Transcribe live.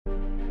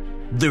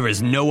There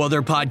is no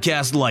other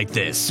podcast like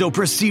this, so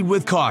proceed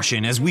with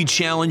caution as we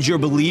challenge your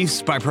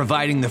beliefs by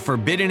providing the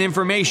forbidden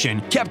information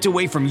kept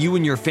away from you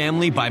and your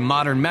family by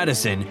modern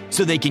medicine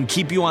so they can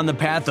keep you on the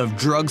path of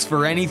drugs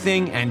for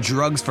anything and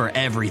drugs for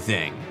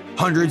everything.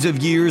 Hundreds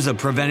of years of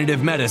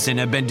preventative medicine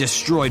have been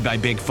destroyed by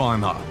Big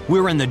Pharma.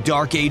 We're in the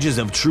dark ages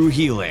of true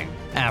healing.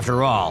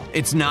 After all,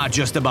 it's not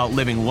just about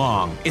living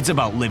long, it's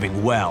about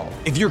living well.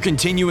 If your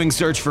continuing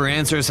search for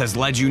answers has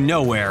led you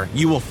nowhere,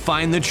 you will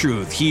find the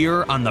truth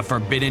here on the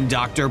Forbidden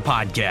Doctor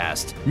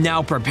podcast.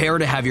 Now prepare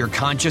to have your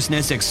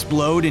consciousness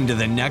explode into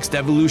the next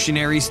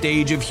evolutionary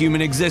stage of human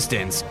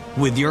existence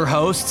with your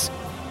hosts,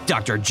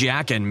 Dr.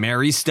 Jack and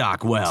Mary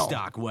Stockwell.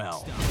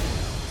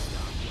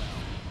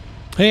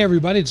 Hey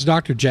everybody, it's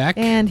Dr. Jack.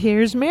 And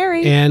here's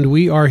Mary. And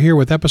we are here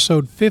with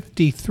episode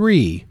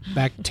 53,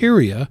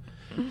 Bacteria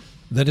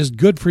That Is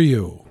Good for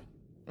You.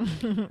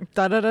 There's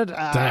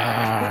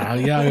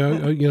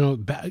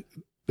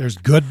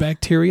good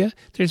bacteria.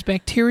 There's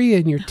bacteria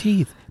in your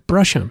teeth.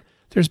 Brush them.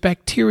 There's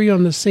bacteria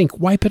on the sink.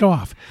 Wipe it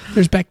off.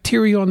 There's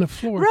bacteria on the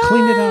floor. Run!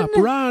 Clean it up.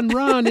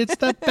 Run. It's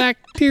the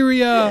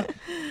bacteria.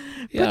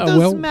 Put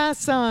those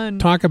masks on.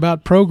 Talk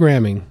about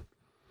programming.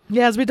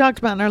 Yeah, as we talked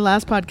about in our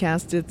last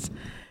podcast, it's,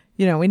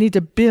 we need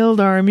to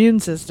build our immune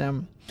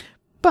system.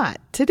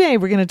 But today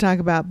we're going to talk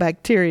about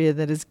bacteria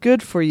that is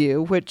good for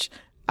you, which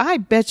I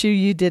bet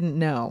you didn't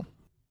know.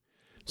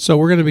 So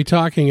we're going to be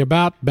talking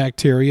about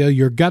bacteria,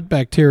 your gut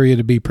bacteria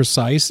to be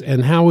precise,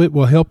 and how it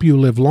will help you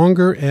live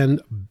longer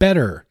and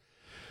better.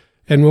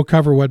 And we'll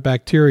cover what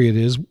bacteria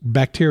is,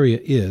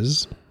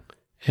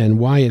 and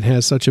why it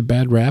has such a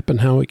bad rap and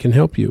how it can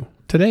help you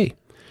today.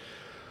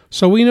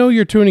 So we know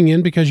you're tuning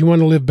in because you want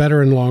to live better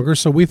and longer,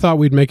 so we thought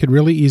we'd make it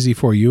really easy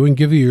for you and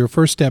give you your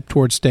first step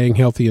towards staying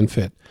healthy and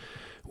fit.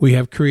 We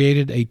have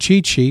created a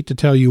cheat sheet to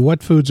tell you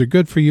what foods are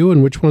good for you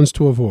and which ones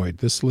to avoid.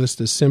 This list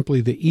is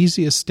simply the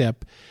easiest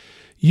step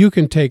you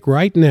can take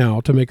right now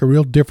to make a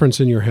real difference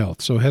in your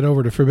health. So head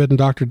over to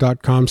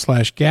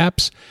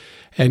forbiddendoctor.com/gaps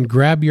and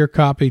grab your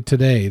copy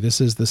today. This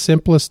is the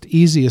simplest,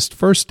 easiest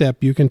first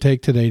step you can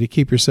take today to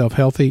keep yourself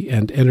healthy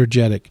and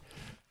energetic.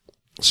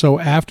 So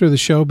after the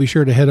show, be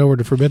sure to head over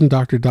to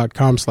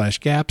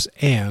forbiddendoctor.com/gaps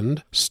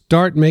and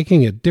start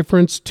making a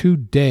difference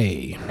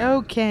today.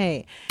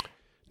 Okay.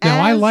 Now,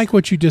 I like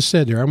what you just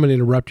said there. I'm going to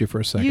interrupt you for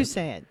a second. You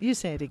say it. You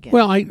say it again.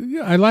 Well,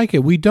 I like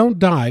it. We don't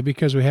die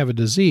because we have a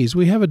disease.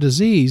 We have a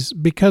disease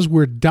because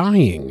we're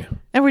dying.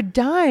 And we're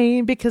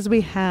dying because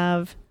we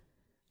have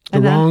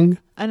an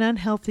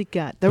unhealthy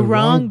gut. The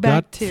wrong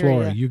bacteria. Gut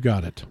flora. You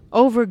got it.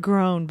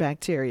 Overgrown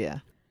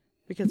bacteria.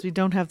 Because we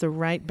don't have the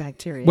right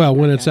bacteria. Well,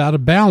 when it's out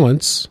of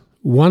balance,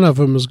 one of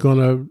them is going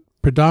to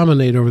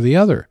predominate over the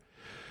other.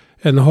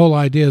 And the whole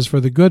idea is for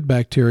the good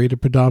bacteria to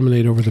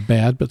predominate over the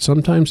bad, but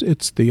sometimes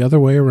it's the other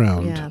way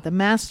around. Yeah, the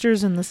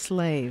masters and the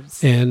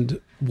slaves.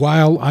 And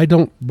while I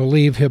don't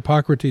believe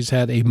Hippocrates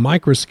had a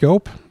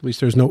microscope, at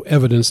least there's no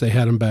evidence they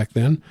had him back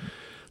then,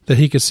 that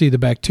he could see the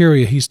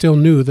bacteria, he still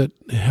knew that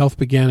health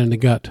began in the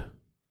gut.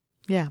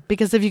 Yeah,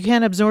 because if you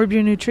can't absorb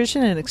your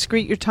nutrition and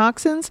excrete your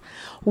toxins,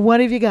 what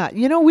have you got?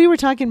 We were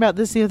talking about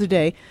this the other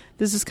day.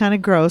 This is kind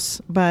of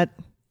gross, but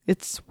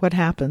it's what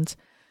happens.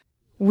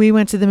 We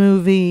went to the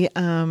movie,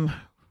 I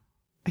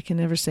can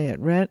never say it,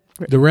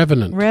 The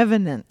Revenant.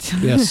 Revenant.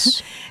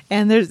 Yes.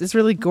 And it's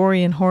really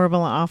gory and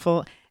horrible and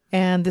awful.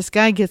 And this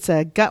guy gets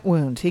a gut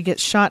wound. He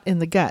gets shot in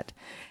the gut.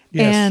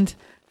 Yes. And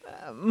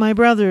my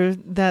brother,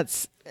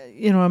 that's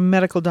a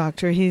medical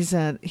doctor, he's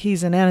an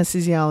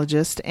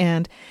anesthesiologist,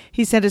 and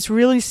he said it's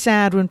really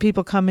sad when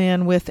people come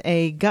in with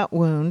a gut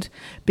wound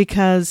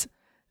because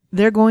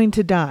they're going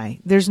to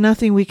die. There's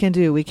nothing we can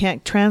do. We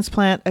can't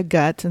transplant a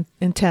gut and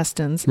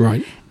intestines.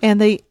 Right.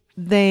 And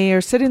they are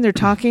sitting there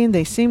talking.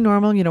 They seem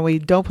normal. We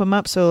dope them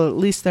up so at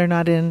least they're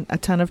not in a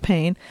ton of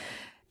pain.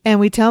 And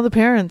we tell the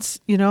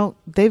parents,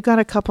 they've got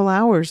a couple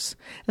hours.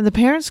 And the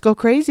parents go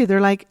crazy. They're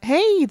like,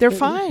 hey, they're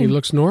fine. He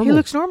looks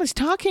normal. He's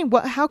talking.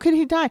 How could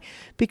he die?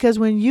 Because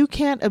when you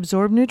can't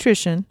absorb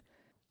nutrition,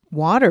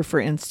 water, for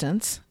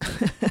instance,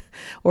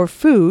 or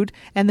food,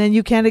 and then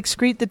you can't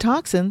excrete the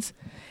toxins,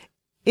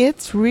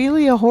 it's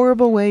really a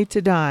horrible way to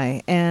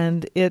die,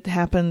 and it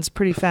happens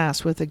pretty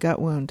fast with a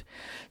gut wound.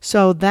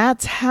 So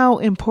that's how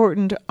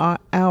important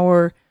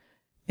our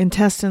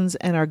intestines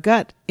and our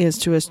gut is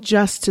to us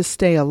just to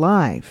stay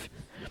alive.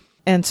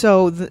 And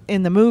so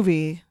in the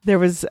movie, there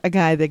was a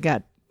guy that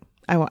got,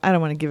 I don't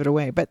want to give it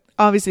away, but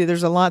obviously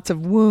there's lots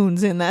of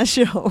wounds in that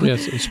show.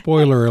 Yes,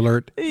 spoiler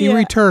alert. He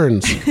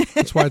returns.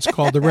 That's why it's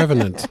called The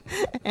Revenant.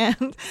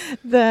 And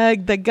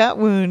the gut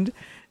wound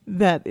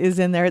that is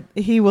in there,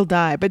 he will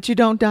die, but you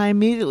don't die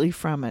immediately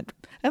from it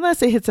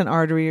unless it hits an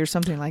artery or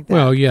something like that.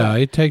 Well, yeah,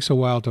 it takes a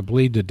while to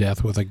bleed to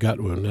death with a gut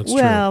wound. That's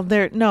true. Well,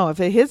 if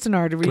it hits an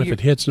artery, if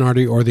it hits an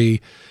artery or the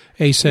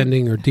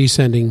ascending or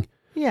descending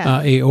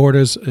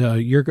aortas,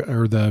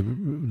 or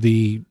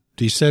the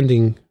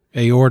descending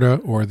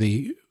aorta or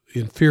the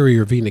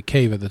inferior vena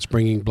cava that's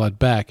bringing blood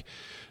back,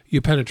 You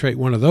penetrate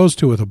one of those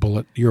two with a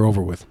bullet, you're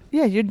over with.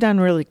 Yeah, you're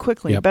done really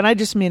quickly. Yep. But I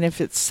just mean if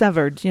it's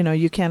severed,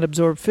 you can't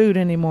absorb food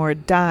anymore,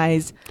 it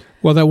dies.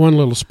 Well, that one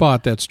little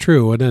spot, that's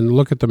true. And then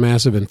look at the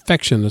massive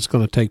infection that's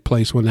going to take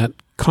place when that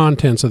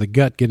contents of the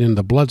gut get into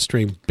the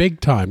bloodstream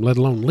big time, let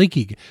alone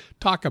leaky.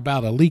 Talk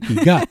about a leaky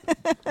gut.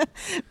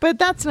 But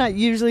that's not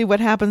usually what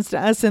happens to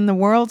us in the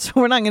world, so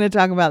we're not going to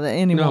talk about that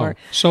anymore. No.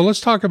 So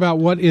let's talk about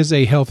what is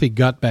a healthy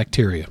gut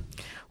bacteria.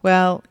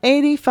 Well,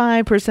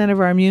 85% of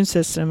our immune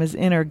system is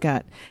in our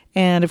gut.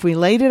 And if we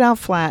laid it out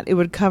flat, it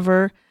would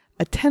cover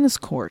a tennis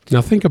court.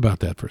 Now think about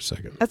that for a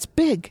second. That's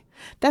big.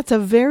 That's a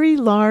very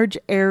large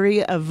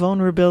area of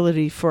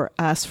vulnerability for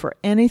us for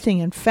anything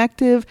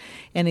infective,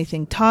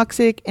 anything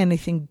toxic,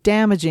 anything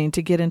damaging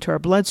to get into our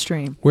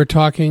bloodstream. We're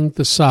talking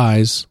the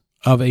size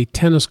of a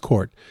tennis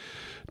court.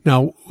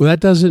 Now,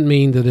 that doesn't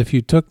mean that if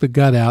you took the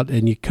gut out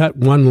and you cut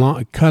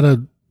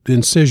a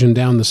incision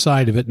down the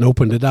side of it and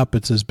opened it up,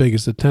 it's as big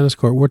as the tennis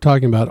court. We're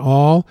talking about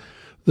all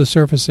the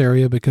surface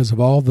area because of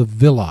all the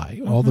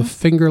villi, all the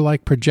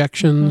finger-like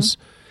projections,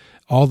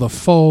 all the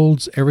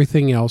folds,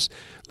 everything else.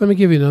 Let me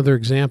give you another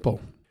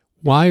example.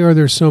 Why are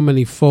there so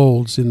many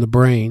folds in the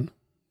brain?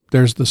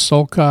 There's the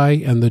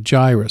sulci and the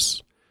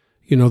gyrus.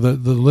 The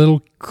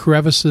little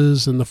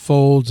crevices and the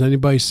folds.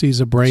 Anybody sees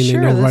a brain,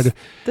 Sure, they know right.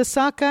 The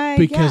sulci,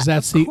 Because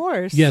that's of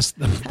course. Yes,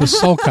 the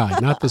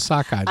sulci, not the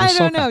sockeye. I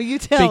don't know. You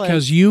tell us.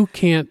 Because you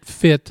can't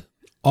fit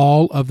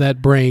all of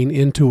that brain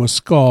into a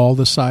skull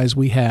the size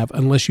we have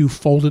unless you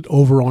fold it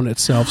over on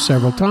itself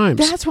several times.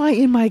 That's why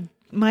in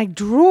my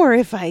drawer,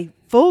 if I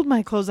fold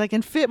my clothes, I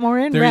can fit more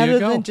in rather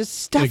than just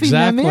stuffing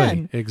them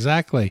in.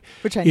 Exactly.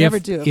 Which I never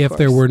do, of If course.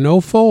 there were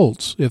no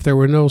folds, if there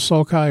were no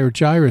sulci or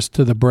gyrus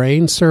to the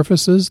brain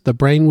surfaces, the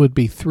brain would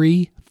be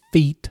 3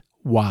 feet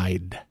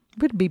wide.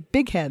 Would be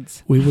big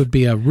heads. We would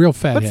be a real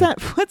fat What's head.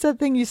 that? What's that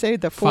thing you say?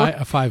 The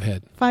A 5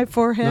 head. 5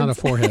 foreheads. Not a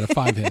 4 head, a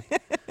 5 head.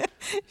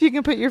 You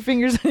can put your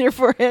fingers on your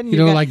forehead.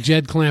 And Like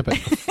Jed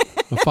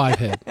Clampett, a 5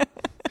 head.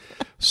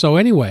 So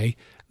anyway,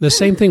 the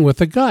same thing with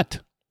the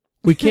gut.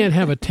 We can't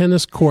have a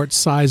tennis court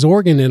size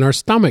organ in our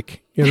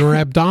stomach, in our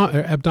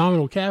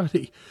abdominal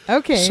cavity.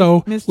 Okay.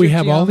 So Mr. we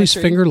have all these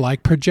Geometry.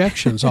 finger-like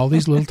projections, all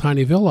these little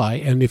tiny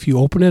villi, and if you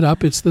open it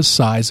up, it's the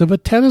size of a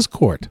tennis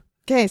court.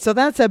 Okay, so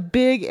that's a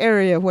big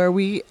area where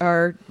we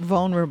are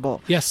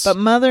vulnerable. Yes. But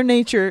Mother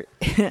Nature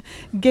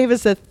gave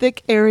us a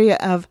thick area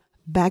of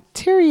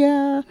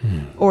bacteria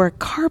or a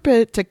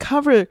carpet to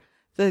cover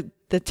the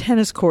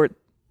tennis court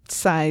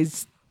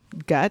size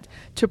gut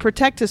to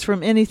protect us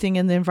from anything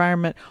in the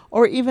environment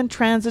or even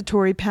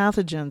transitory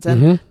pathogens.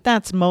 And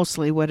that's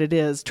mostly what it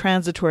is,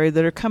 transitory,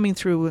 that are coming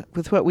through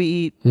with what we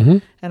eat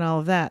and all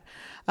of that.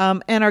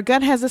 And our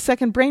gut has a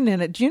second brain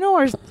in it. Do you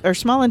know our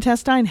small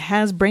intestine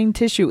has brain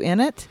tissue in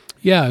it?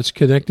 Yeah, it's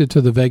connected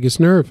to the vagus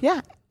nerve. Yeah.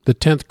 The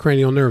 10th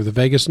cranial nerve, the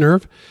vagus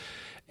nerve.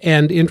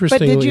 And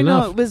interestingly But did you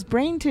enough, know it was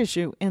brain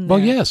tissue in there?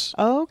 well, yes.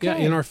 Okay. Yeah,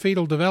 in our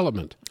fetal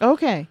development.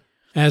 Okay.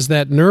 As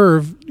that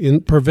nerve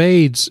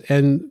pervades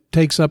and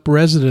takes up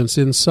residence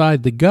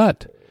inside the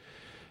gut,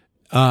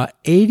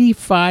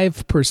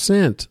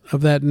 85%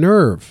 of that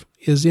nerve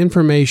is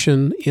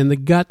information in the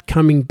gut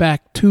coming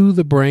back to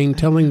the brain,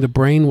 telling the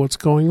brain what's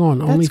going on.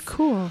 That's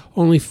cool.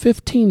 Only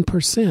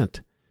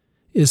 15%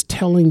 is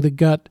telling the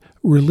gut,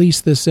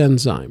 release this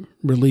enzyme,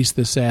 release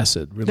this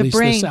acid, release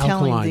this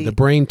alkaline. The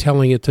brain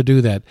telling it to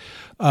do that.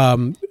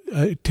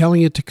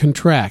 Telling it to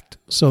contract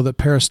so that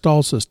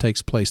peristalsis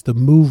takes place, the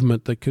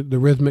movement, the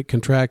rhythmic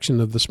contraction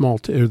of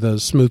the the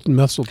smooth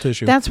muscle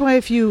tissue. That's why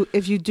if you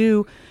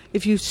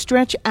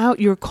stretch out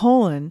your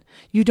colon,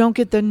 you don't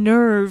get the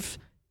nerve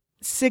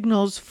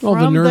signals from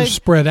the nerves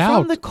spread out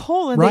from the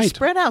colon. Right. They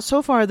spread out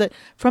so far that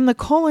from the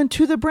colon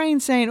to the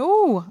brain, saying,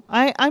 "Oh,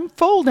 I'm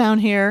full down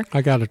here.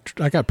 I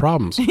got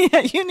problems.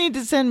 Yeah, you need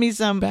to send me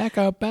some Back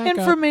up.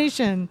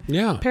 information."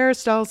 Yeah.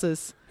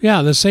 Peristalsis.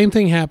 Yeah, the same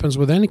thing happens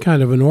with any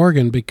kind of an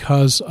organ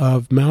because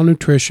of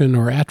malnutrition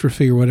or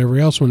atrophy or whatever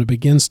else. When it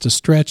begins to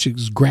stretch,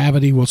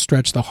 gravity will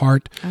stretch the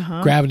heart,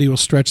 gravity will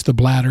stretch the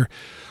bladder.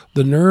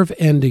 The nerve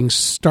endings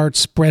start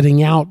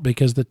spreading out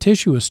because the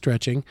tissue is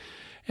stretching.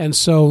 And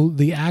so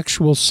the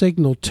actual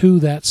signal to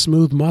that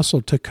smooth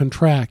muscle to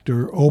contract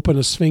or open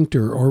a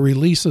sphincter or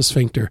release a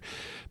sphincter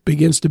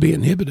begins to be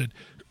inhibited.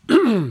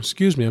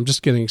 Excuse me, I'm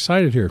just getting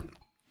excited here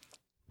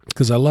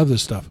because I love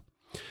this stuff.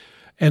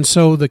 And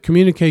so the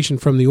communication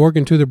from the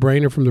organ to the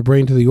brain or from the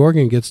brain to the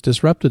organ gets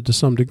disrupted to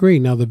some degree.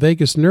 Now, the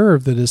vagus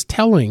nerve that is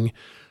telling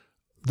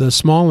the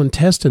small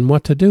intestine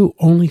what to do,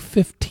 only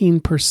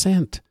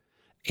 15%.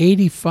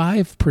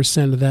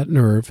 85% of that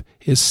nerve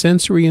is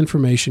sensory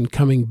information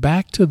coming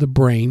back to the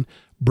brain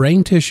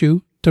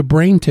tissue to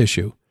brain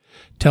tissue,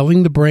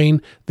 telling the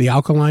brain the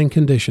alkaline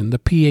condition, the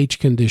pH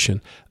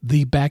condition,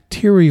 the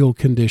bacterial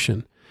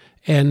condition,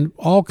 and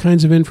all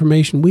kinds of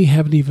information we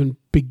haven't even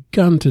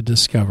begun to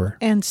discover.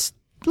 And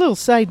little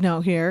side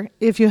note here,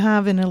 if you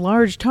have an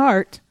enlarged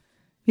heart,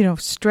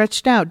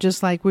 stretched out,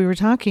 just like we were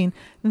talking,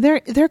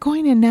 they're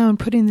going in now and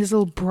putting these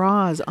little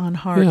bras on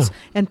hearts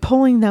and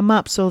pulling them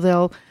up so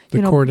they'll,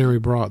 coronary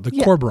bra,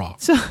 core bra.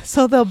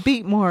 So they'll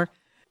beat more.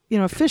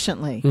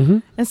 efficiently. Mm-hmm.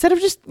 Instead of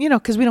just,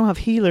 because we don't have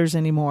healers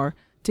anymore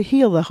to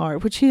heal the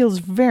heart, which heals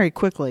very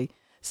quickly.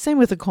 Same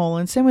with the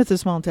colon, same with the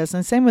small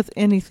intestine, same with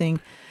anything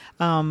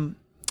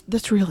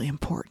that's really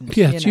important.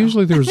 Yeah, it's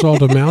usually the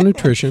result of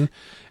malnutrition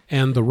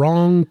and the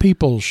wrong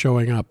people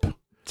showing up.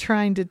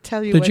 Trying to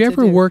tell you Did what you to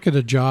ever do. work at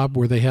a job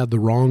where they had the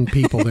wrong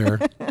people there?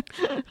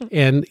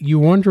 And you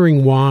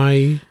wondering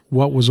why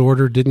what was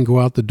ordered didn't go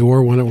out the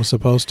door when it was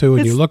supposed to?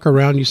 And you look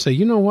around, you say,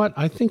 you know what?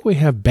 I think we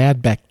have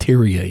bad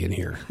bacteria in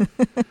here.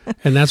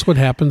 And that's what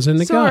happens in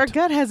the So gut. our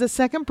gut has a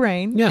second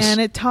brain, Yes.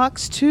 and it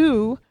talks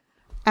to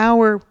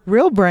our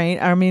real brain,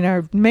 our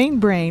main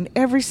brain,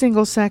 every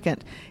single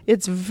second.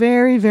 It's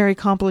very, very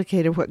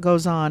complicated what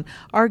goes on.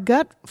 Our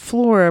gut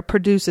flora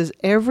produces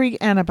every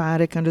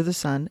antibiotic under the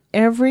sun,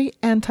 every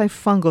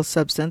antifungal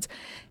substance,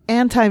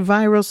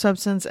 antiviral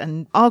substance,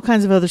 and all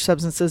kinds of other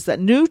substances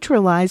that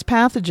neutralize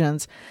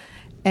pathogens.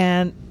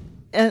 And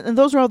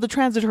those are all the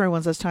transitory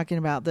ones I was talking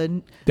about.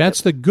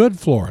 That's the good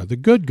flora. The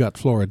good gut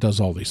flora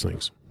does all these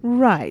things.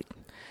 Right.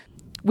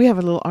 We have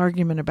a little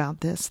argument about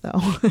this, though.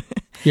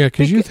 Yeah,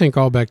 because you think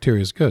all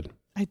bacteria is good.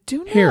 I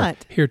do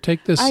not. Here,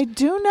 take this. I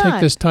do not.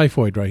 Take this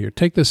typhoid right here.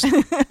 Take this.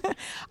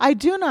 I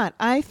do not.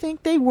 I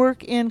think they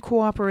work in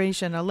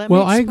cooperation. Now, Well,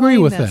 me I agree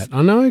explain with this. that.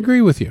 I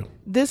agree with you.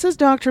 This is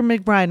Dr.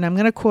 McBride, and I'm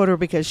going to quote her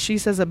because she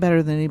says it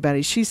better than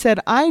anybody. She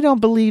said, I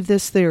don't believe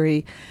this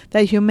theory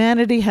that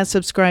humanity has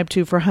subscribed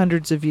to for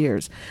hundreds of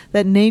years,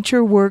 that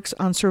nature works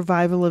on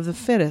survival of the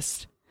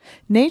fittest.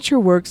 Nature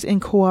works in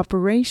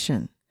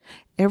cooperation.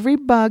 Every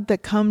bug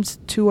that comes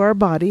to our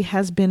body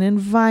has been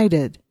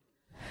invited.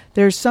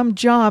 There's some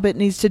job it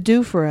needs to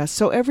do for us.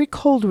 So every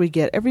cold we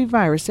get, every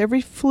virus,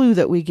 every flu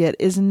that we get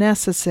is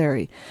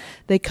necessary.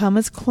 They come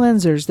as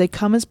cleansers. They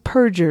come as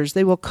purgers.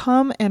 They will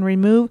come and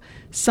remove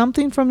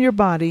something from your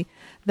body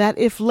that,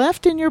 if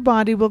left in your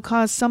body, will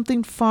cause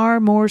something far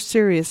more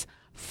serious,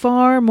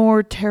 far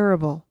more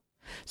terrible.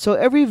 So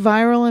every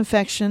viral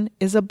infection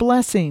is a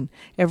blessing.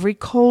 Every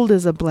cold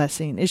is a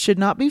blessing. It should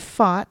not be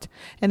fought,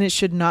 and it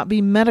should not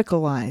be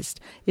medicalized.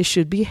 It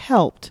should be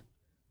helped.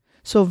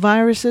 So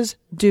viruses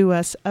do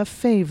us a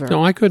favor.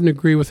 No, I couldn't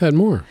agree with that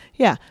more.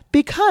 Yeah,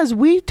 because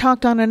we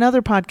talked on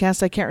another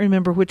podcast, I can't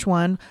remember which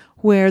one,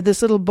 where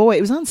this little boy,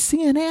 it was on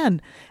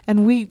CNN,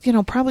 and we,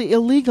 probably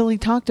illegally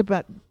talked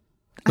about...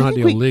 Not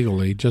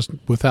illegally, just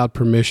without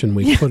permission,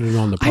 we put it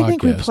on the podcast. I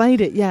think we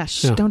played it, yeah.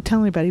 Don't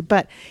tell anybody.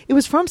 But it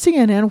was from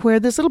CNN where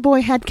this little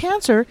boy had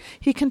cancer.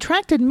 He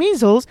contracted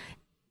measles,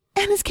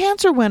 and his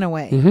cancer went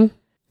away. Mm-hmm.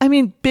 I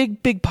mean,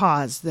 big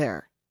pause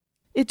there.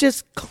 It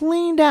just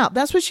cleaned out.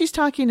 That's what she's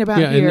talking about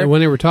here. Yeah, and when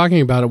they were talking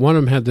about it, one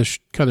of them had this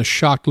kind of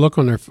shocked look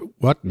on their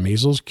what?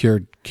 Measles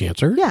cured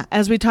cancer? Yeah,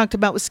 as we talked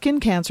about with skin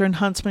cancer in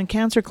Huntsman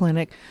Cancer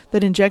Clinic,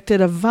 that injected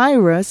a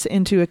virus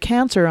into a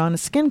cancer on a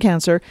skin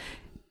cancer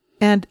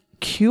and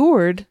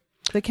cured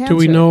the cancer. Do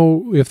we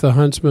know if the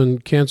Huntsman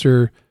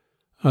Cancer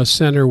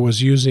Center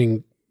was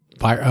using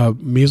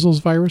measles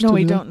virus? No,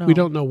 we don't know. We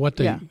don't know what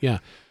they... Yeah.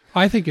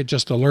 I think it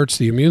just alerts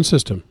the immune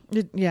system.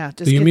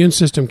 The immune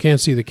system can't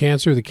see the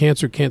cancer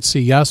can't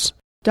see us.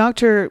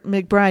 Dr.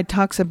 McBride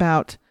talks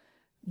about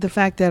the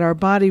fact that our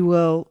body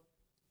will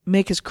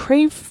make us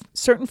crave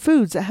certain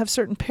foods that have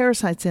certain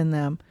parasites in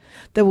them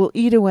that will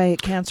eat away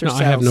at cancer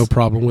cells. I have no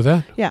problem with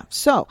that. Yeah.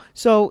 So,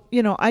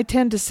 I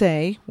tend to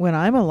say when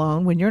I'm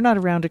alone, when you're not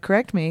around to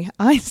correct me,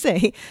 I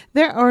say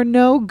there are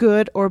no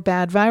good or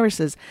bad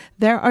viruses.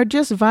 There are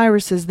just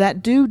viruses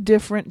that do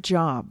different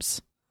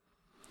jobs.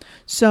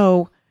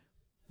 So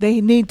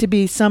some need to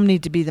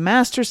be the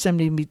masters, some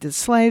need to be the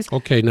slaves.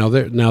 Okay, now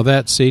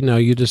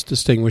you just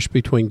distinguish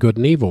between good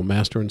and evil,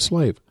 master and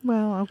slave.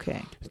 Well,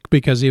 okay.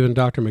 Because even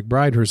Dr.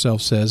 McBride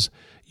herself says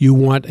you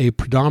want a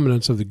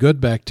predominance of the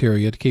good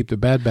bacteria to keep the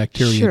bad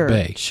bacteria at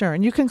bay. Sure,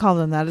 and you can call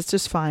them that. It's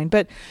just fine.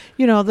 But,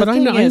 I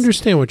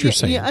understand what you're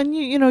saying. Yeah, and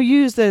you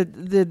use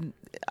the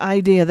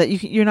idea that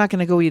you're not going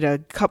to go eat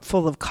a cup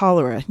full of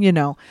cholera,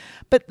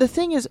 But the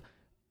thing is,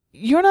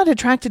 you're not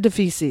attracted to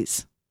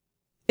feces.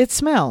 It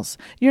smells.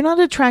 You're not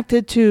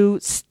attracted to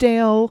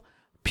stale,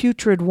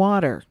 putrid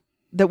water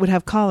that would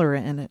have cholera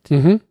in it.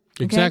 Mm-hmm. Okay?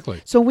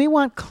 Exactly. So we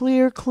want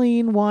clear,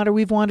 clean water.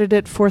 We've wanted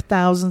it for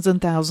thousands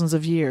and thousands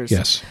of years.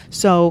 Yes.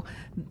 So,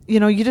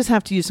 you just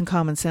have to use some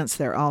common sense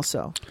there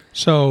also.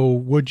 So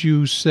would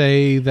you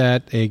say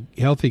that a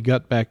healthy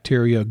gut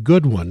bacteria, a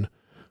good one,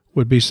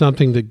 would be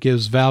something that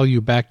gives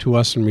value back to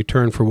us in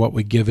return for what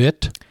we give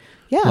it?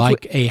 Yeah.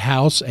 Like a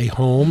house, a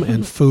home,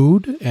 and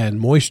food, and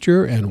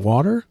moisture, and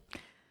water?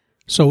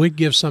 So it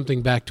gives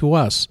something back to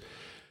us.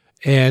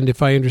 And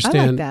if I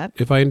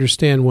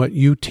understand what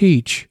you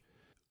teach,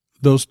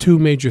 those two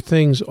major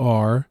things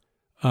are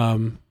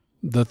the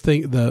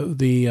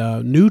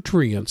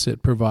nutrients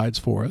it provides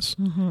for us,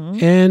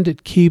 and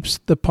it keeps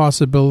the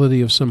possibility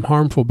of some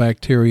harmful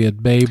bacteria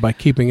at bay by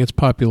keeping its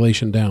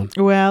population down.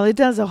 Well, it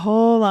does a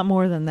whole lot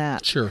more than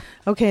that. Sure.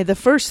 Okay, the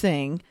first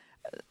thing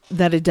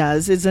that it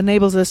does is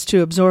enables us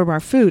to absorb our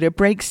food. It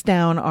breaks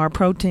down our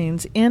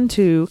proteins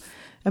into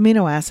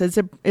amino acids.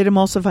 It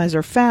emulsifies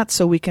our fats,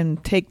 so we can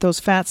take those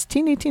fats,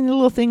 teeny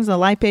little things. The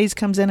lipase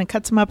comes in and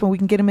cuts them up, and we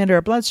can get them into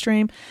our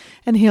bloodstream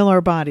and heal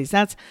our bodies.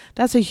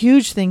 That's a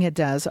huge thing it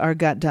does. Our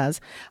gut does.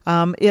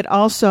 It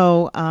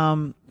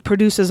also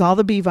produces all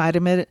the B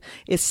vitamin.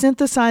 It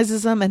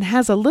synthesizes them and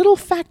has a little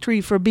factory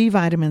for B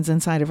vitamins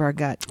inside of our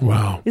gut.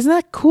 Wow. Isn't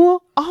that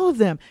cool? All of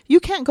them. You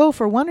can't go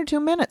for 1 or 2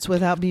 minutes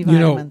without B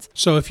vitamins.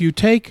 So if you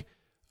take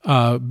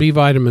B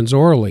vitamins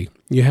orally,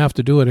 you have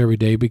to do it every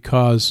day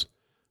because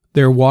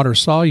they're water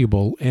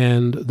soluble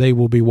and they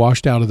will be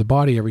washed out of the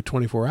body every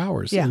 24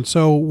 hours. Yeah. And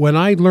so when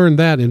I learned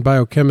that in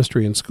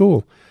biochemistry in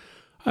school,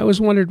 I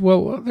always wondered,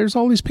 well, there's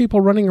all these people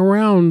running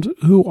around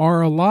who are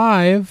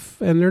alive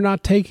and they're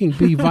not taking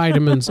B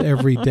vitamins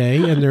every day,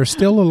 and they're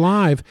still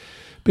alive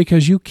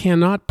because you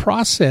cannot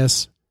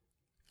process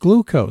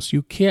glucose.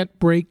 You can't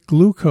break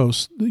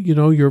glucose,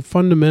 your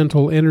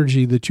fundamental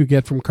energy that you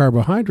get from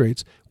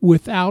carbohydrates,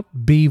 without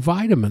B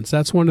vitamins.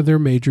 That's one of their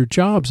major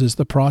jobs, is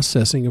the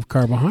processing of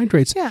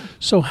carbohydrates. Yeah.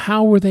 So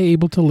how were they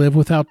able to live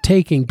without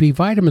taking B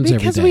vitamins every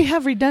day? Because we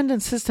have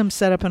redundant systems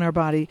set up in our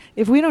body.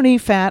 If we don't eat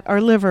fat, our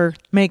liver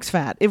makes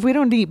fat. If we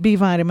don't eat B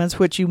vitamins,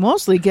 which you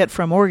mostly get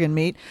from organ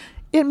meat,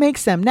 it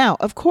makes them. Now,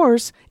 of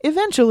course,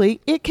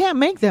 eventually, it can't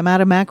make them out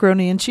of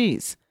macaroni and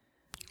cheese.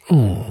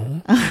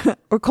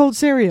 Or cold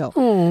cereal.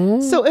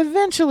 So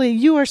eventually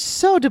you are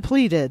so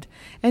depleted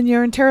and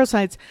your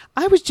enterocytes.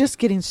 I was just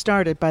getting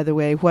started, by the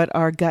way, what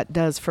our gut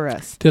does for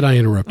us. Did I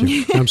interrupt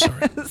you? I'm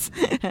sorry.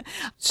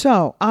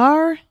 So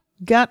our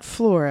gut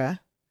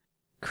flora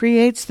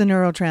creates the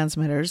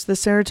neurotransmitters, the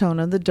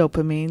serotonin, the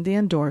dopamine, the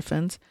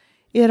endorphins.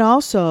 It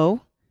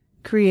also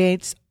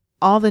creates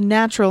all the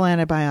natural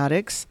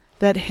antibiotics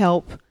that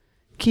help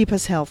keep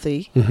us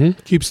healthy. Mm-hmm.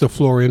 Keeps the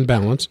flora in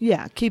balance.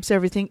 Yeah, keeps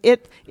everything.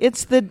 It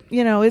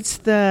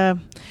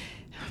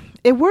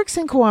works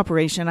in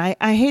cooperation.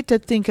 I hate to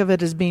think of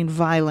it as being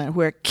violent,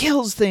 where it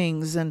kills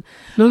things. And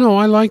No,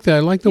 I like that. I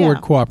like the word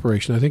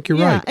cooperation. I think you're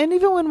right. And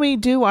even when we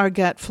do our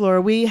gut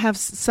flora, we have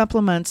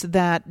supplements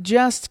that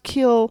just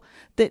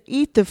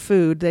eat the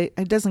food.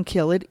 It doesn't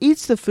kill. It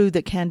eats the food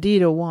that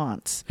Candida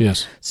wants.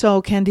 Yes.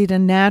 So Candida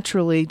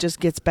naturally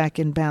just gets back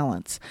in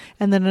balance.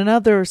 And then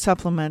another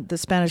supplement, the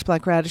Spanish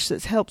black radish,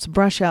 that helps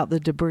brush out the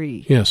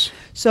debris. Yes.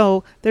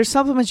 So there's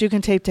supplements you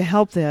can take to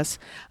help this.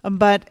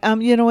 But,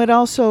 it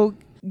also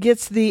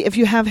gets if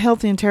you have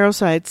healthy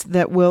enterocytes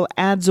that will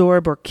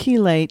adsorb or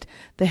chelate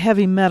the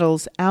heavy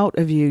metals out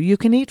of you, you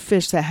can eat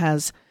fish that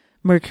has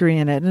mercury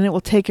in it, and it will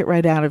take it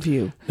right out of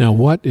you. Now,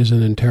 what is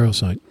an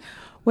enterocyte?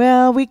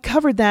 Well, we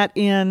covered that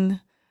in,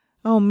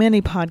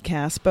 many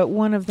podcasts, but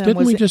one of them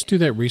Didn't we just do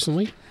that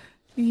recently?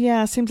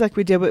 Yeah, seems like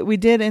we did, but we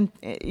did, and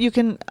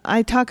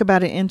I talk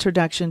about an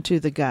introduction to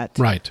the gut.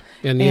 Right,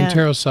 and the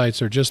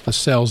enterocytes are just the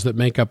cells that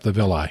make up the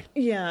villi.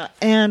 Yeah,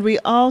 and we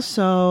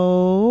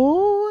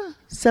also,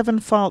 7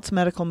 false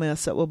medical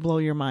myths that will blow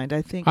your mind,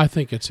 I think. I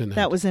think it's in that.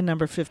 That was in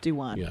number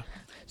 51. Yeah.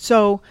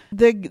 So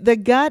the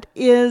gut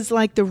is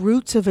like the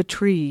roots of a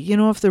tree.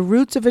 If the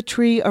roots of a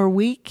tree are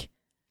weak,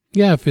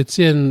 yeah, if it's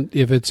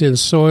in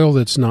soil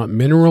that's not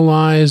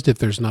mineralized, if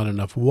there's not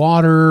enough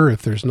water,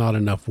 if there's not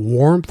enough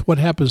warmth, what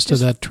happens to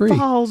that tree? It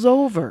falls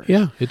over.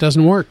 Yeah, it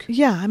doesn't work.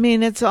 Yeah, I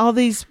mean, it's all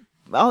these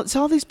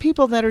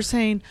people that are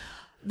saying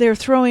they're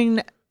throwing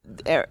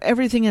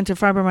everything into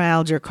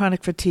fibromyalgia, or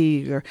chronic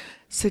fatigue, or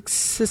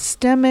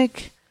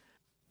systemic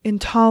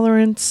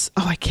intolerance.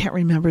 Oh, I can't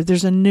remember.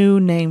 There's a new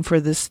name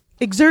for this.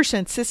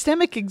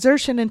 Systemic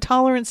exertion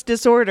intolerance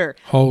disorder.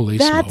 Holy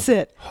smoke. That's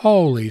it.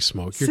 Holy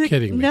smoke. You're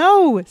kidding me.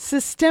 No,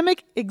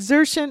 systemic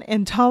exertion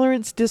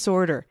intolerance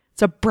disorder.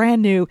 It's a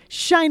brand new,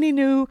 shiny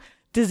new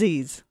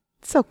disease.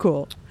 So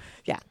cool.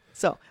 Yeah.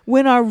 So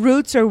when our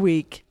roots are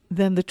weak,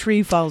 then the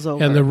tree falls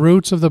over. And the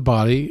roots of the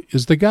body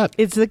is the gut.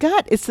 It's the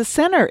gut. It's the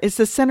center. It's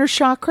the center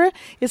chakra.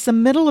 It's the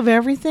middle of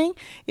everything.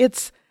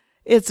 It's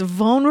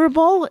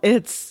vulnerable.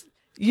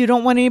 You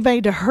don't want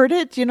anybody to hurt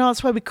it.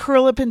 That's why we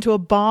curl up into a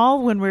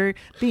ball when we're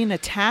being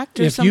attacked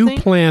or something.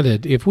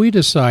 If we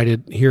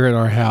decided here at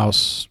our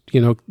house,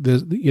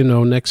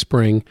 next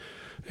spring,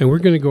 and we're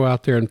going to go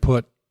out there and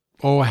put,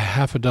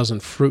 half a dozen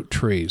fruit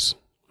trees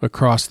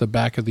across the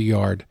back of the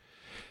yard.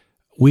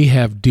 We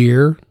have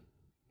deer.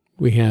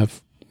 We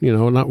have,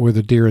 not where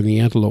the deer and the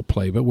antelope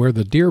play, but where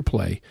the deer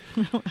play.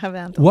 We don't have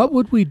antelope. What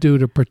would we do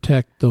to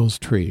protect those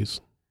trees?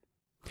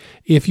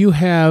 If you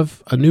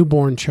have a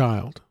newborn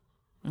child,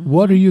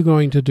 what are you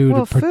going to do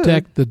to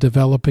protect the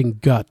developing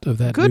gut of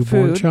that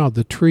newborn child,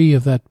 the tree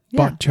of that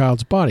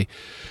child's body?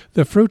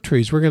 The fruit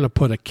trees, we're going to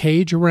put a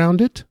cage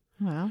around it.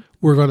 Wow.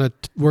 We're going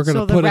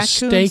to put a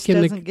stake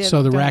in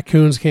the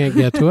raccoons can't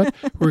get to it.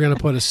 We're going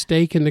to put a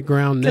stake in the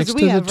ground next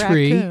to the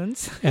tree.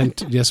 Raccoons.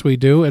 And yes, we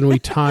do. And we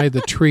tie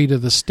the tree to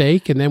the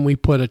stake, and then we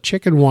put a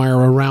chicken wire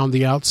around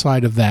the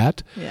outside of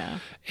that. Yeah.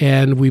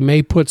 And we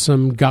may put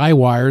some guy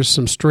wires,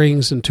 some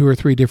strings in 2 or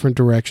 3 different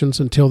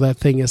directions until that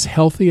thing is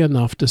healthy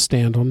enough to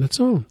stand on its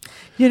own.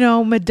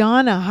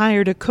 Madonna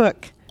hired a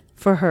cook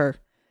for her.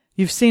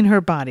 You've seen her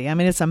body. I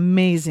mean, it's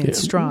amazing. It's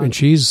strong. And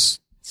she's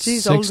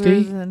She's 60?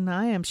 older than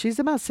I am. She's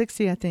about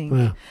 60, I think.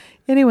 Yeah.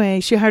 Anyway,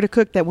 she hired a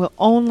cook that will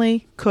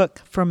only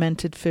cook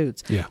fermented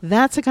foods. Yeah.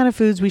 That's the kind of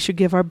foods we should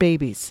give our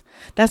babies.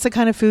 That's the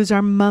kind of foods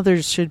our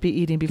mothers should be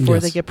eating before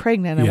Yes. they get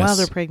pregnant and Yes. while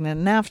they're pregnant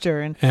and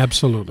after. And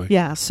Absolutely.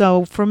 yeah,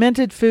 so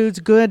fermented foods,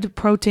 good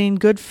protein,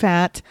 good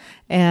fat,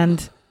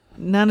 and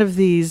none of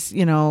these,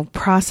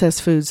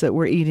 processed foods that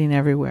we're eating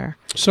everywhere.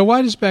 So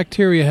why does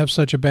bacteria have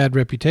such a bad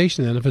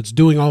reputation then if it's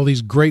doing all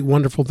these great,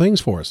 wonderful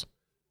things for us?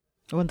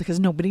 Well, because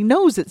nobody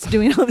knows it's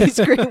doing all these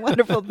great,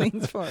 wonderful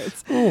things for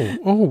us.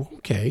 Oh,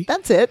 okay.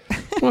 That's it.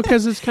 Well,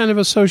 because it's kind of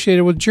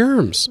associated with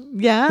germs.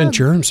 Yeah. And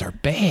germs are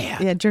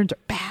bad. Yeah, germs are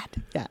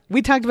bad. Yeah.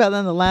 We talked about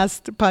that in the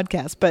last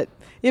podcast, but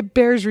it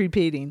bears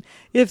repeating.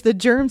 If the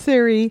germ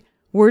theory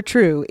were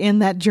true, in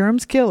that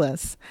germs kill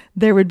us,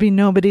 there would be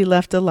nobody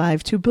left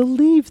alive to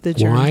believe the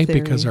germ Why?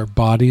 theory. Because our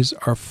bodies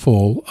are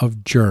full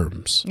of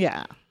germs.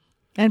 Yeah.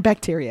 And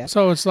bacteria.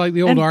 So it's like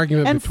the old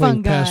argument and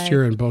between fungi.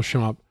 Pasteur and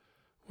Beauchamp,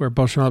 where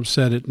Beauchamp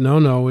said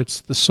no, it's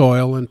the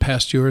soil, and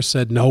Pasteur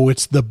said, no,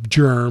 it's the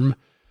germ.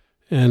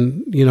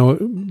 And,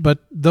 but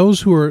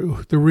those who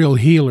are the real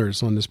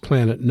healers on this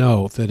planet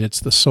know that it's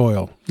the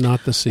soil,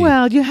 not the seed.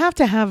 Well, you have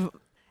to have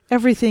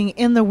everything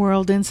in the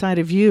world inside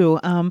of you.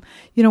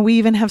 We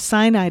even have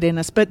cyanide in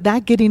us, but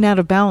that getting out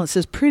of balance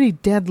is pretty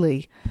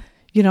deadly.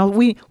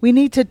 We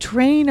need to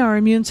train our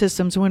immune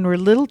systems when we're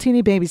little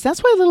teeny babies.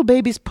 That's why little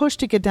babies push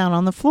to get down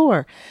on the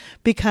floor,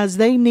 because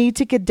they need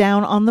to get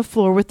down on the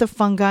floor with the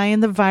fungi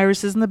and the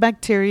viruses and the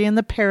bacteria and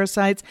the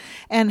parasites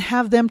and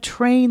have them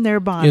train their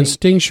body.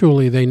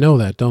 Instinctually, they know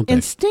that, don't they?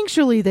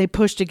 Instinctually, they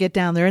push to get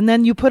down there, and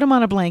then you put them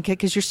on a blanket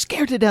because you're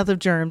scared to death of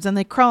germs, and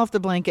they crawl off the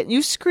blanket, and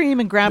you scream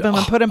and grab them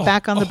and put them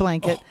back on the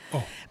blanket.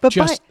 But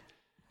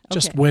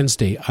just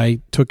Wednesday,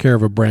 I took care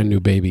of a brand new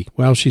baby.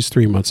 Well, she's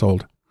 3 months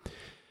old.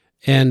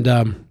 And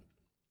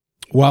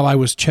while I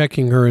was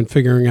checking her and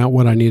figuring out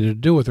what I needed to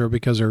do with her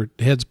because her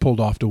head's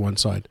pulled off to one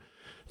side,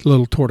 a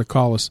little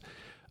torticollis,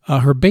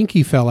 her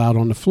binky fell out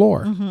on the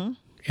floor. Mm-hmm.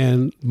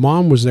 And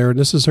Mom was there, and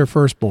this is her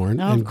firstborn.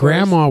 And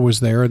Grandma was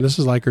there, and this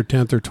is like her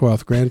 10th or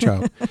 12th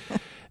grandchild.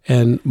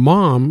 And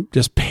Mom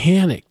just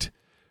panicked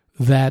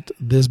that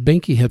this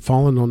binky had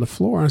fallen on the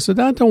floor. I said,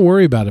 don't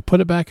worry about it.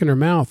 Put it back in her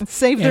mouth. It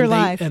saved her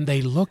life. And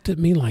they looked at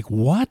me like,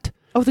 what?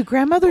 Oh, the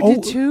grandmother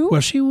did too?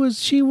 Well, she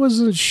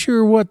wasn't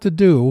sure what to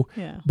do.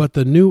 Yeah. But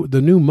the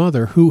new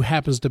mother, who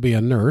happens to be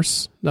a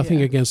nurse, nothing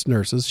against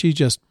nurses, she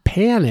just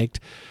panicked.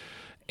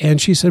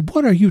 And she said,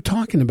 what are you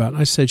talking about?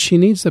 And I said, she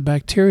needs the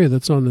bacteria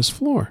that's on this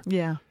floor.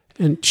 Yeah.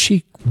 And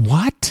she,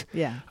 what?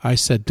 Yeah. I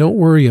said, don't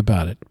worry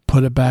about it.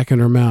 Put it back in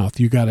her mouth.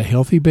 You got a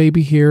healthy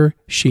baby here.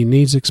 She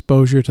needs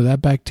exposure to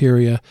that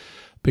bacteria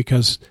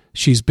because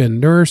she's been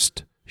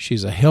nursed.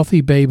 She's a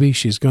healthy baby.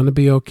 She's going to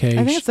be okay.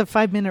 I think it's a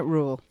 5-minute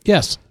rule.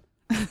 Yes.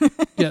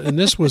 Yeah, and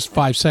this was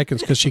 5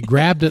 seconds because she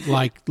grabbed it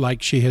like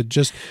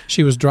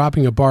she was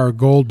dropping a bar of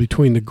gold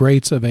between the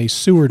grates of a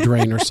sewer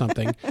drain or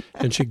something,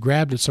 and she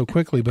grabbed it so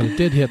quickly, but it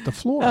did hit the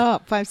floor. Oh,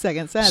 5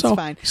 seconds. That's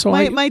fine. So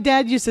my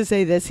dad used to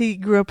say this. He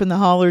grew up in the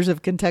hollers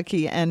of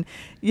Kentucky, and,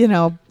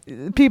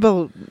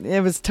 people,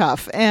 it was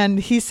tough. And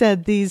he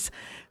said these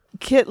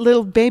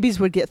little babies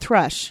would get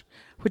thrush,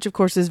 which, of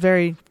course, is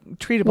very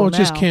treatable now. Well,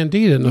 just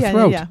candida in the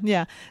throat.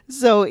 Yeah.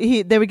 So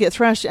they would get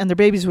thrush, and their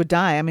babies would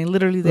die. I mean,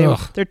 literally,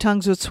 their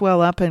tongues would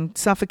swell up and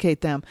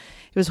suffocate them.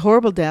 It was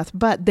horrible death.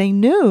 But they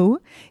knew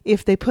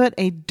if they put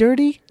a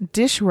dirty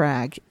dish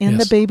rag in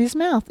the baby's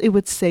mouth, it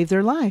would save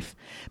their life.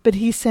 But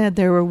he said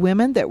there were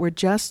women that were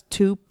just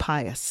too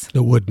pious.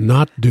 They would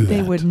not do that.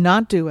 They would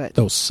not do it.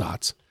 Those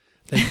sots.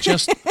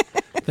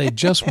 They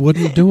just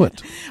wouldn't do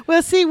it.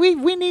 Well, see,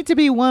 we need to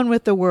be one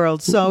with the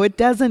world so it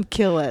doesn't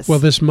kill us. Well,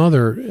 this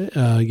mother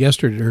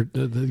yesterday or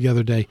the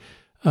other day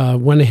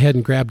went ahead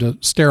and grabbed a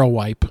sterile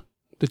wipe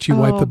that she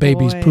wiped the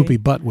baby's poopy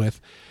butt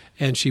with,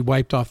 and she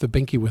wiped off the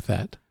binky with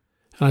that.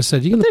 And I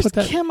said, "You're going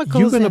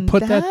to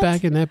put that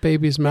back in that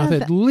baby's mouth?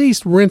 At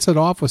least rinse it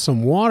off with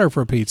some water,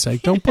 for Pete's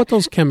sake. Don't put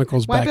those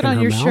chemicals back in her mouth."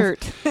 Wipe it on your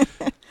shirt.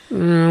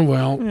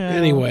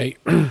 Anyway,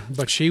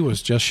 but she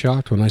was just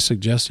shocked when I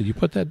suggested you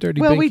put that dirty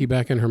binky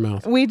back in her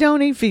mouth. We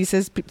don't eat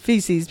feces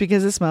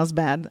because it smells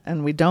bad,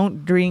 and we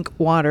don't drink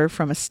water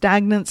from a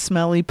stagnant,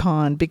 smelly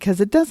pond because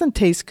it doesn't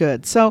taste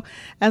good. So,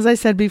 as I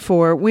said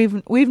before,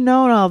 we've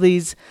known all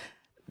these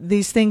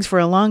things for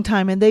a long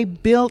time, and they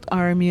built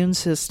our immune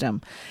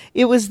system.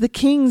 It was the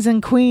kings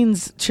and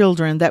queens'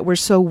 children that were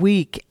so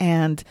weak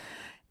and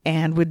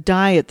would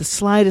die at the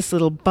slightest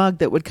little bug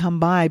that would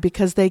come by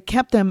because they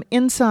kept them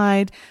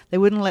inside. They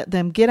wouldn't let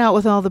them get out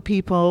with all the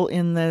people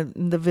in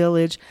the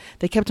village.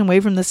 They kept them away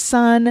from the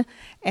sun,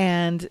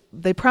 and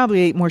they probably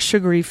ate more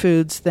sugary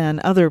foods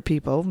than other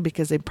people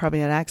because they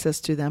probably had access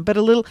to them. But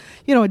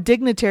a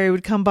dignitary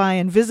would come by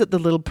and visit the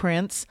little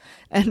prince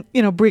and,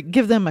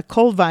 give them a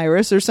cold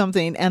virus or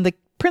something, and the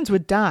prince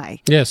would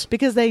die. Yes.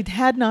 Because they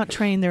had not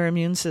trained their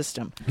immune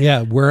system.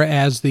 Yeah,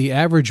 whereas the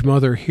average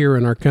mother here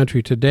in our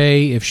country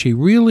today, if she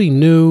really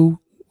knew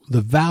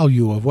the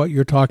value of what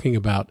you're talking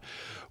about,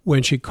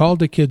 when she called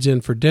the kids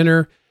in for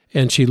dinner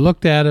and she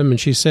looked at them and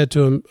she said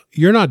to them,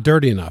 "You're not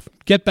dirty enough.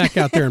 Get back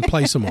out there and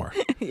play some more.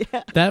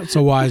 Yeah. That's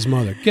a wise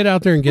mother. Get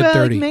out there and get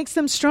dirty. It makes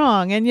them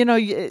strong. And, you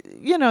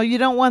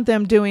don't want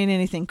them doing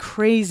anything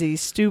crazy,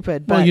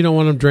 stupid. But, well, you don't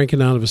want them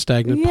drinking out of a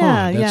stagnant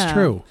pond. That's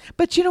true.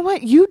 But you know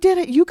what? You did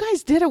it. You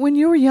guys did it when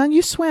you were young.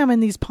 You swam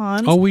in these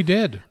ponds. Oh, we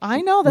did.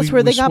 I know. That's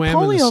where they got polio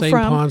from. We swam in the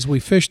same ponds we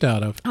fished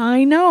out of.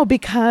 I know,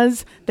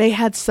 because they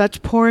had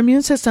such poor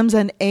immune systems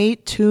and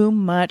ate too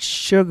much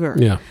sugar.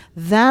 Yeah.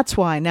 That's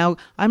why. Now,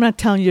 I'm not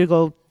telling you to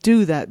go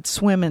do that,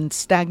 swim in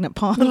stagnant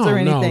ponds or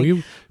anything.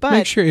 No, but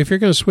make sure if you're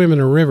going to swim in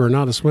a river,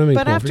 not a swimming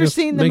pool. But after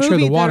seeing the movie, make sure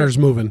the water's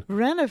moving.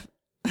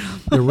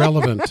 They're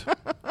relevant.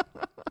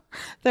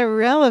 They're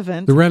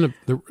relevant.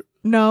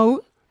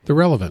 No, the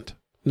relevant.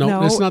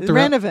 No, it's not the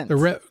Revenant. The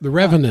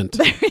Revenant.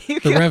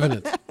 The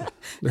Revenant.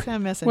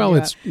 I'm messing well, you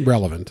it's up.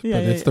 relevant,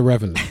 but it's the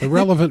Revenant. The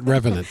relevant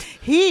Revenant.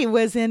 He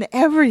was in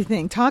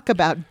everything. Talk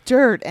about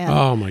dirt and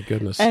oh my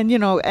goodness. And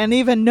and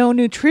even no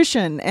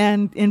nutrition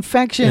and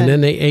infection. And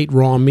then they ate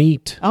raw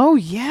meat. Oh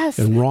yes.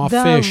 And raw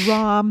fish. The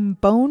raw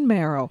bone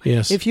marrow.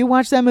 Yes. If you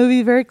watch that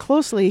movie very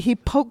closely, he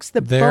pokes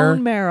the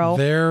bone marrow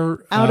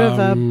out of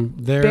a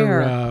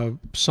bear.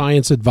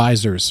 Science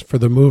advisors for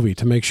the movie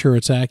to make sure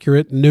it's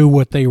accurate knew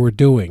what they were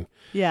doing.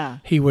 Yeah.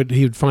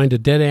 He'd find a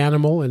dead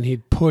animal and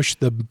he'd push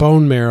the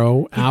bone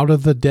marrow out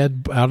of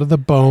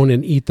the bone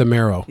and eat the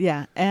marrow.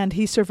 Yeah, and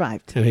he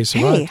survived.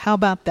 Hey, how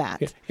about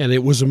that? Yeah. And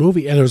it was a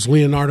movie, and it was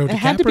Leonardo DiCaprio. It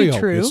had to be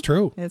true. It's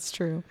true. It's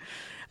true.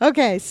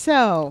 Okay,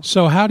 so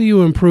how do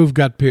you improve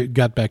gut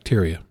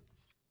bacteria?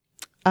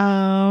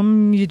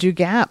 You do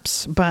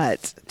GAPS,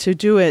 but to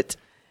do it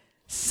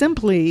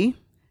simply,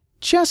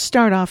 just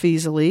start off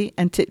easily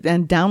and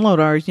download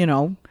our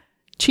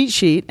cheat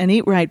sheet and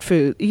eat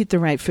the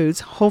right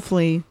foods,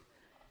 hopefully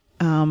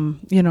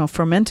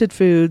fermented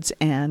foods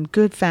and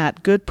good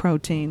fat, good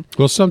protein.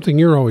 Well, something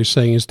you're always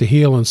saying is to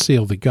heal and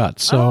seal the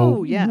gut.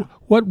 So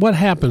what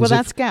happens? Well,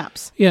 that's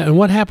GAPS. Yeah, and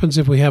what happens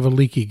if we have a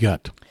leaky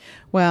gut?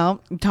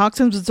 Well,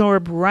 toxins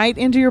absorb right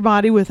into your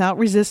body without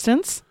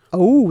resistance.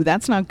 Oh,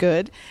 that's not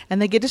good.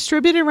 And they get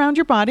distributed around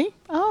your body.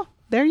 Oh,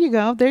 there you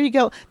go.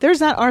 There's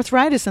that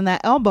arthritis in that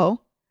elbow.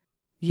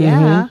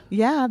 Yeah,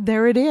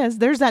 there it is.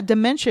 There's that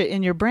dementia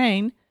in your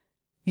brain.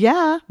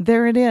 Yeah,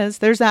 there it is.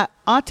 There's that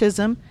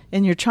autism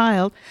in your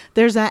child.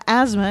 There's that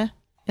asthma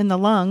in the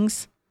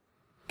lungs.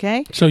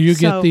 Okay? So you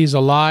get these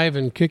alive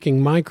and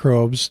kicking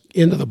microbes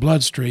into the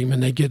bloodstream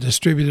and they get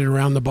distributed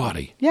around the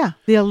body. Yeah,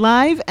 the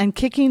alive and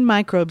kicking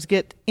microbes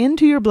get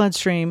into your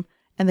bloodstream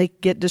and they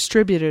get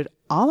distributed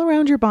all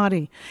around your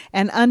body.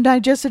 And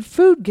undigested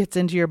food gets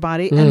into your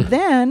body and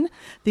then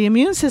the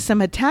immune system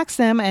attacks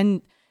them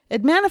and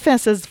it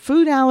manifests as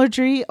food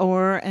allergy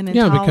or an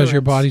intolerance. Yeah, because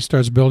your body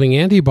starts building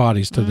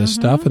antibodies to this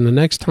stuff, and the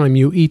next time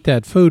you eat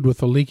that food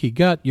with a leaky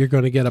gut, you're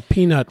going to get a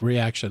peanut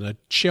reaction, a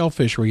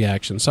shellfish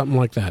reaction, something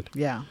like that.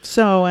 Yeah.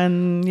 So,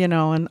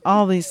 and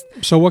all these...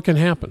 So what can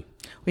happen?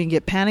 We can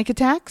get panic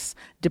attacks,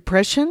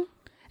 depression,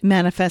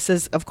 manifests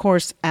as, of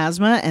course,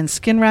 asthma and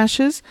skin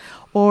rashes,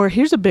 or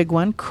here's a big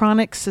one,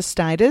 chronic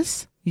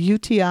cystitis,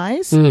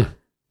 UTIs.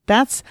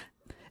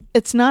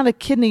 It's not a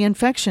kidney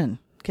infection.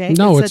 Okay.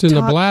 No, it's in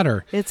the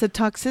bladder. It's a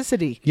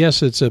toxicity.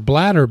 Yes, it's a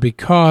bladder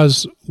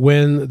because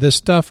when this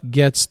stuff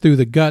gets through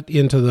the gut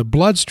into the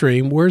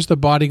bloodstream, where's the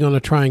body going to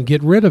try and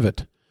get rid of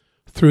it?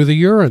 Through the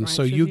urine.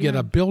 So you get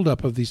a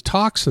buildup of these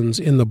toxins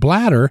in the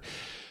bladder.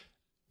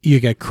 You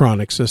get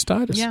chronic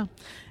cystitis. Yeah.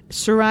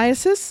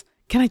 Psoriasis.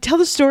 Can I tell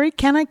the story?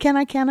 Can I?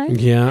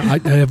 Yeah.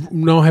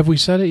 Have we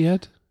said it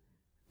yet?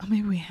 Oh,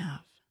 maybe we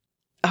have.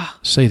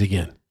 Say it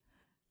again.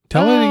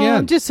 Tell it again.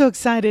 I'm just so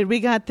excited. We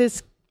got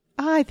this.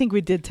 I think we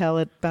did tell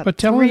it. But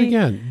tell it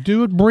again.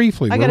 Do it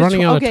briefly. We're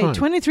running out of time.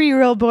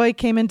 23-year-old boy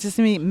came in to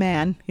see me.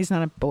 Man, he's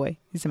not a boy.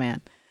 He's a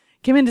man.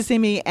 Came in to see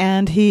me,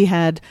 and he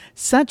had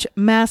such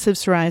massive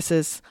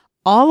psoriasis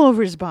all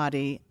over his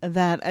body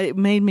that it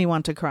made me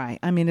want to cry.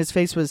 I mean, his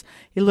face was.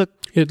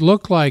 It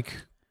looked like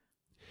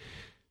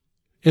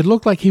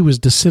he was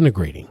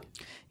disintegrating.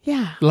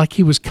 Yeah. Like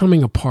he was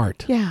coming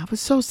apart. Yeah, it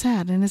was so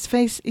sad. And his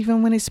face,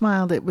 even when he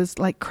smiled, it was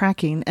like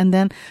cracking. And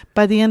then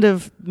by the end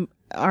of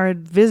our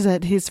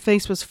visit, his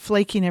face was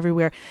flaking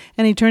everywhere.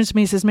 And he turns to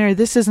me and says, Mary,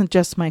 this isn't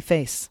just my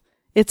face.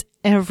 It's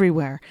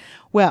everywhere.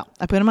 Well,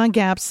 I put him on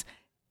GAPS.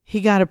 He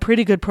got a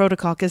pretty good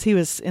protocol because he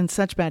was in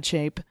such bad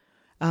shape.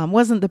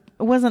 Wasn't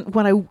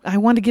what I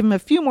wanted to give him a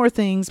few more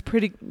things,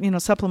 pretty,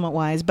 supplement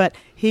wise, but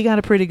he got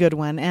a pretty good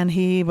one and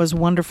he was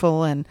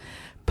wonderful and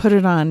put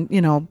it on,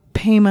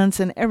 payments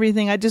and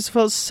everything. I just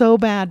felt so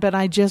bad, but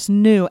I just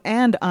knew,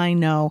 and I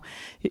know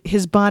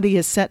his body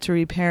is set to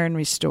repair and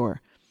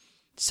restore.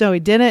 So he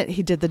did it.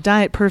 He did the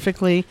diet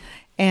perfectly,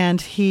 and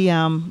he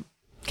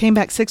came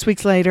back 6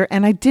 weeks later,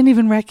 and I didn't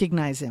even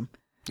recognize him.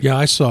 Yeah,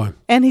 I saw him.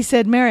 And he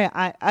said, Mary,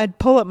 I'd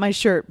pull up my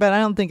shirt, but I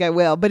don't think I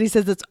will. But he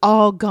says it's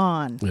all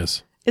gone.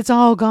 Yes. It's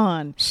all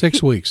gone.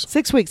 6 weeks.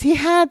 6 weeks. He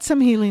had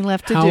some healing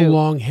left to do. How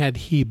long had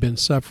he been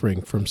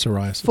suffering from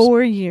psoriasis?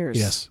 4 years.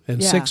 Yes.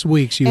 And 6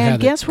 weeks you had it gone.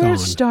 And guess where it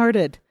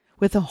started?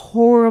 With a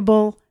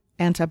horrible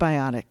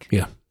antibiotic.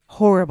 Yeah.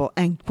 Horrible.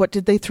 And what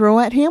did they throw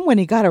at him when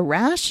he got a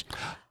rash?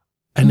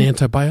 an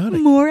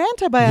antibiotic. More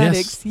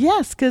antibiotics.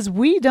 Yes, because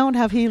we don't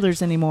have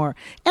healers anymore.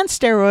 And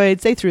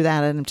steroids, they threw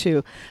that at them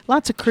too.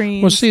 Lots of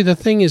creams. Well, see, the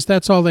thing is,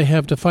 that's all they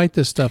have to fight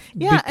this stuff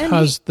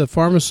because the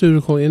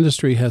pharmaceutical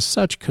industry has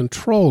such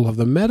control of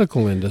the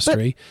medical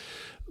industry.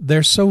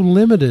 They're so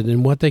limited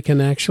in what they can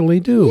actually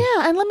do.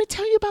 Yeah, and let me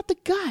tell you about the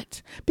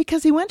gut.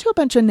 Because he went to a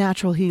bunch of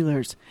natural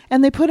healers,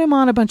 and they put him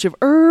on a bunch of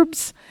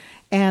herbs,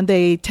 and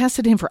they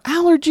tested him for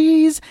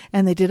allergies,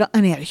 and he had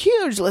a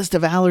huge list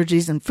of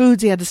allergies and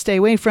foods he had to stay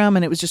away from,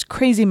 and it was just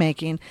crazy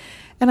making.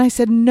 And I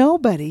said,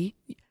 nobody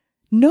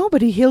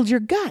healed your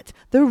gut.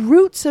 The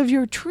roots of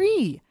your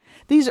tree.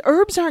 These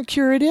herbs aren't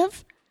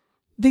curative.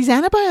 These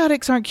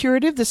antibiotics aren't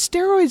curative. The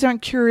steroids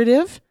aren't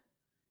curative.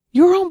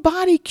 Your own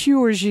body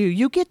cures you.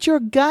 You get your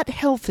gut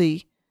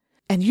healthy,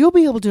 and you'll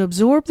be able to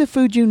absorb the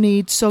food you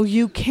need so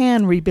you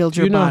can rebuild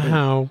your body. You know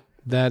how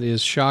that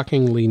is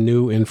shockingly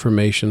new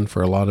information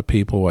for a lot of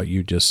people, what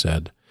you just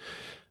said,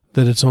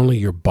 that it's only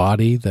your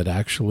body that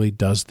actually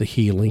does the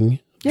healing.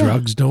 Yeah.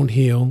 Drugs don't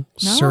heal.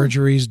 No.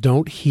 Surgeries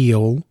don't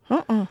heal.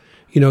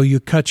 You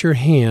cut your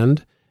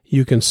hand,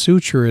 you can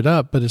suture it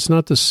up, but it's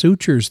not the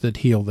sutures that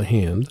heal the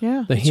hand.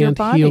 Yeah, the hand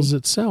heals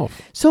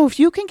itself. So if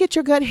you can get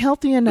your gut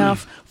healthy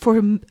enough for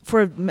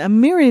a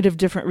myriad of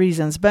different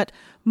reasons, but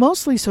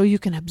mostly so you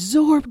can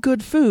absorb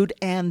good food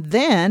and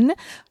then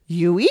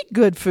you eat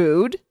good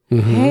food.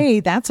 Mm-hmm. Hey,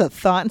 that's a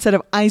thought instead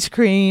of ice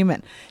cream.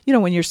 And,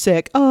 when you're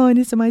sick, I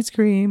need some ice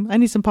cream. I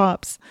need some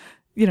Pops,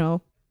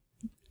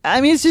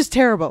 it's just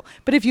terrible.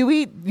 But if you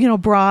eat,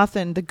 broth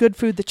and the good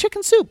food, the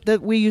chicken soup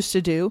that we used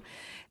to do,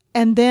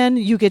 and then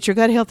you get your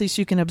gut healthy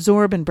so you can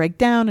absorb and break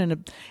down,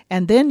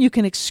 and then you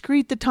can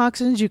excrete the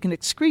toxins, you can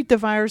excrete the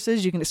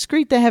viruses, you can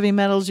excrete the heavy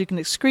metals, you can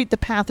excrete the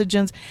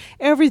pathogens,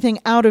 everything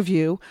out of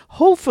you,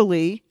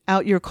 hopefully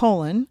out your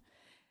colon.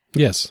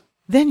 Yes.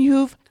 Then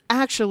you've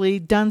actually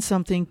done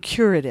something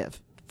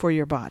curative for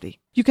your body.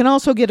 You can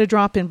also get a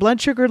drop in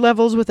blood sugar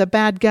levels with a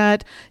bad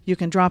gut. You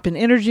can drop in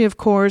energy, of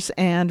course,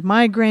 and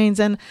migraines,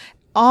 and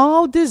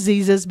all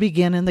diseases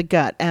begin in the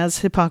gut, as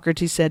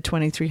Hippocrates said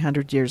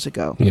 2,300 years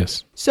ago.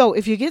 Yes. So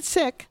if you get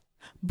sick,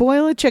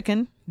 boil a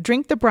chicken,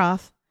 drink the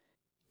broth,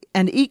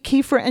 and eat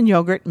kefir and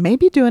yogurt,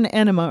 maybe do an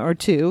enema or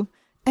two,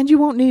 and you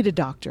won't need a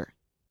doctor.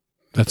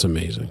 That's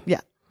amazing.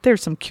 Yeah.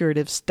 There's some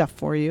curative stuff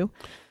for you.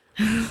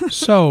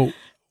 So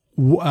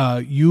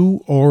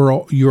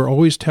you're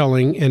always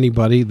telling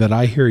anybody that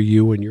I hear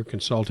you when you're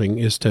consulting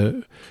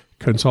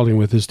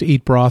with is to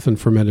eat broth and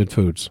fermented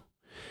foods.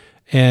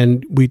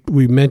 And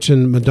we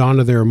mentioned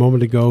Madonna there a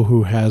moment ago,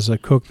 who has a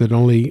cook that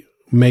only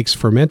makes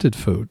fermented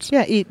foods.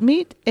 Yeah, eat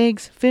meat,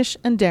 eggs, fish,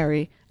 and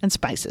dairy, and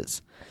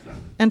spices.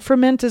 And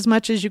ferment as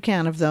much as you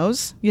can of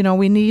those.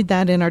 We need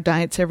that in our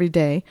diets every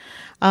day.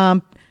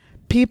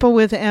 People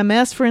with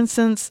MS, for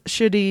instance,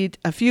 should eat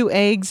a few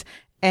eggs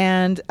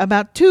and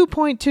about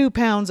 2.2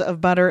 pounds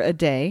of butter a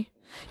day.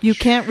 You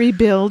can't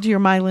rebuild your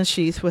myelin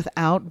sheath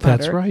without butter.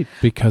 That's right,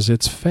 because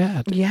it's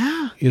fat.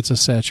 Yeah. It's a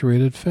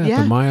saturated fat.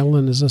 Yeah. The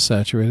myelin is a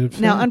saturated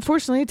fat. Now,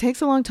 unfortunately, it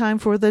takes a long time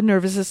for the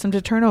nervous system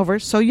to turn over,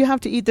 so you have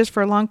to eat this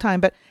for a long time.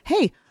 But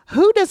hey,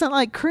 who doesn't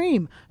like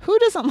cream? Who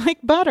doesn't like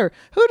butter?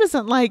 Who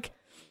doesn't like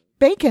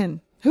bacon?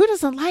 Who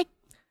doesn't like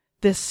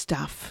this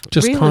stuff?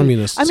 Just really?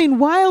 Communists.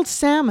 Wild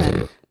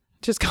salmon.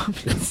 Just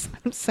communists.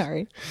 I'm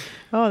sorry.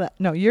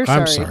 You're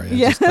sorry. I'm sorry.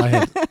 Yeah.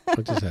 I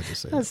just had to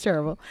say That's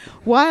terrible.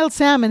 Wild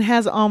salmon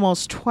is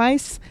almost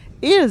twice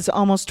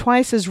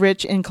as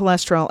rich in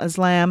cholesterol as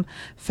lamb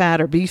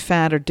fat or beef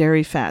fat or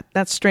dairy fat.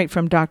 That's straight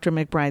from Dr.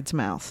 McBride's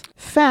mouth.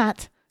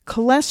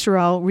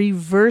 Cholesterol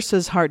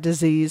reverses heart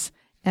disease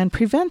and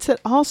prevents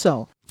it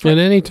also. And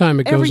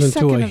anytime it goes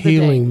into a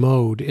healing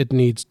mode, it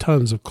needs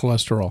tons of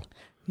cholesterol.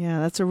 Yeah,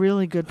 that's a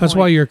really good point. That's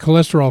why your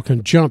cholesterol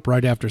can jump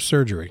right after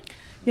surgery.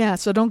 Yeah,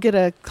 so don't get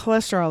a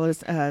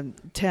cholesterol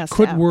test.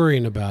 Quit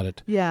worrying about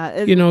it.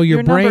 Yeah,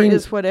 your brain number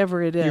is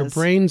whatever it is. Your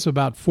brain's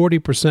about 40%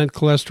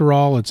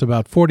 cholesterol. It's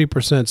about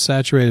 40%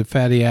 saturated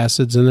fatty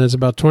acids, and there's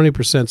about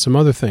 20% some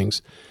other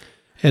things.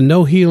 And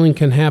no healing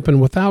can happen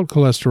without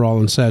cholesterol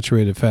and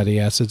saturated fatty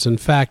acids. In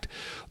fact,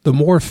 the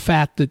more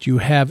fat that you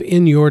have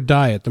in your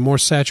diet, the more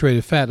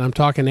saturated fat, and I'm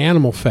talking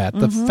animal fat,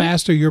 the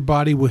faster your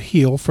body will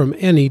heal from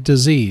any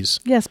disease.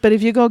 Yes, but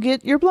if you go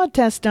get your blood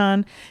test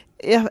done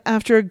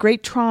after a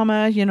great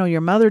trauma,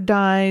 your mother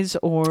dies,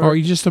 or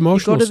you just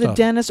emotional you go to the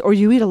dentist, or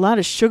you eat a lot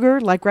of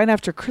sugar, like right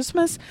after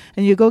Christmas,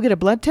 and you go get a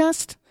blood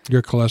test,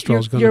 your cholesterol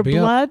is going to be up.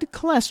 Your blood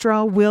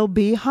cholesterol will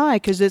be high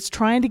because it's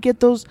trying to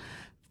get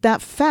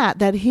that fat,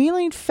 that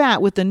healing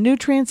fat with the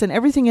nutrients and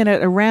everything in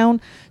it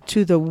around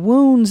to the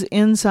wounds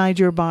inside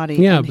your body.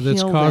 Yeah, but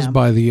it's caused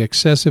by the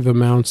excessive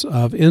amounts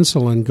of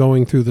insulin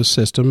going through the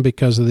system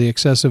because of the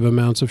excessive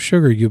amounts of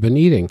sugar you've been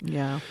eating.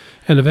 Yeah.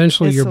 And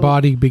eventually your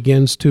body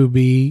begins to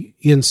be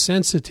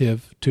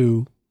insensitive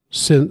to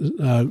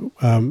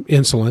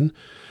insulin.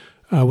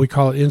 We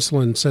call it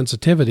insulin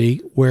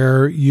sensitivity,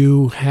 where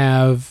you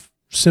have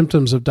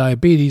symptoms of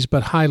diabetes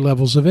but high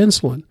levels of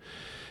insulin.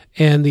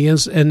 And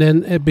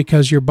then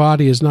because your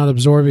body is not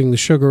absorbing the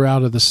sugar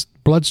out of the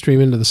bloodstream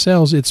into the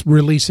cells, it's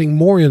releasing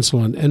more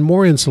insulin,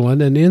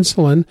 and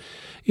insulin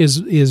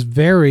is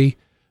very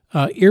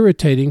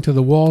irritating to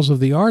the walls of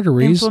the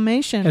arteries.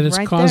 Inflammation, and it's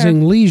right causing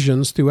there.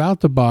 lesions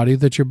throughout the body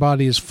that your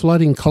body is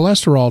flooding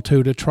cholesterol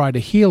to try to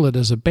heal it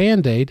as a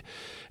Band-Aid.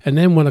 And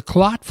then when a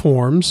clot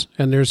forms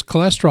and there's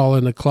cholesterol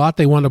in the clot,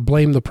 they want to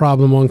blame the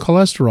problem on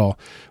cholesterol,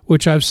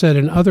 which I've said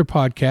in other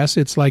podcasts.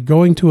 It's like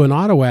going to an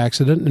auto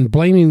accident and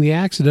blaming the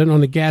accident on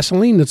the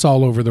gasoline that's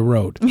all over the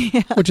road,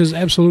 which is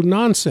absolute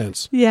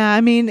nonsense. Yeah,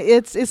 I mean,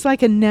 it's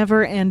like a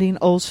never-ending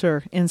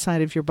ulcer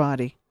inside of your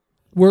body.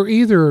 We're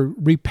either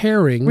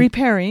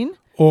repairing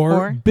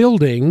or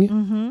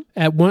building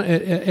at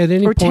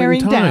any or point in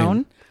tearing time.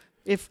 down.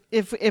 If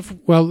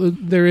Well,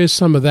 there is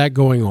some of that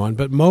going on,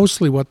 but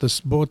mostly what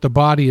the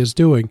body is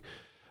doing,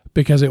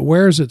 because it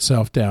wears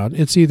itself down,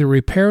 it's either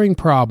repairing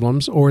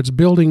problems or it's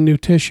building new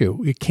tissue.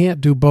 You can't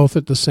do both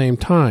at the same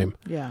time.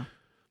 Yeah.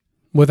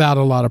 Without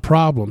a lot of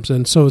problems.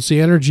 And so it's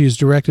the energy is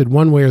directed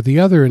one way or the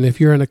other, and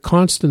if you're in a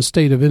constant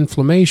state of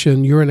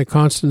inflammation, you're in a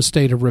constant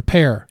state of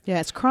repair.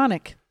 Yeah, it's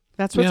chronic.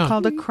 That's what's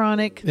called a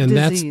chronic and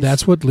disease.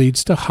 that's what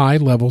leads to high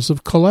levels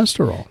of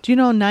cholesterol. Do you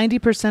know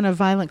 90% of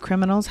violent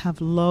criminals have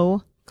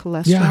low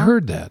cholesterol? Yeah,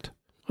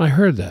 I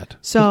heard that.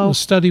 So a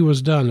study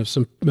was done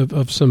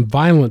of some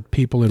violent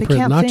people in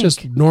prison, not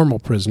just normal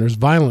prisoners,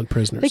 violent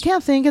prisoners. They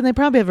can't think, and they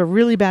probably have a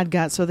really bad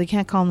gut, so they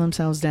can't calm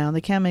themselves down. They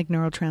can't make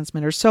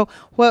neurotransmitters. So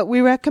what we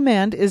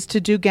recommend is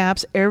to do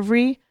GAPS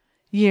every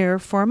year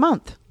for a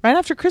month. Right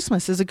after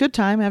Christmas is a good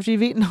time after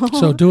you've eaten all.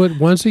 So do it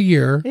once a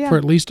year for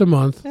at least a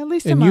month. At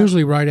least a and month.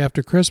 Usually right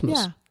after Christmas.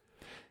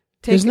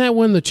 Yeah. Isn't that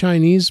when the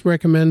Chinese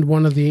recommend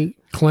one of the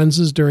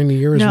cleanses during the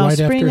year is right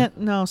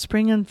after?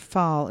 Spring and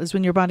fall is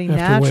when your body After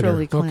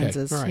naturally winter.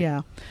 cleanses. Okay. Right.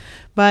 Yeah.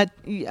 But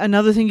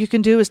another thing you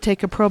can do is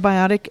take a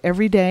probiotic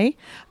every day,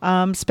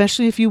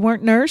 especially if you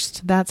weren't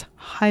nursed. That's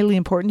highly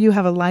important. You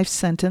have a life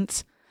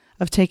sentence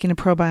of taking a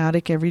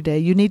probiotic every day.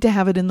 You need to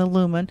have it in the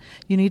lumen.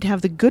 You need to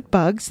have the good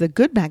bugs, the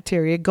good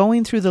bacteria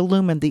going through the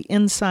lumen, the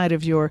inside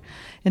of your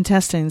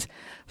intestines,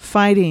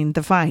 fighting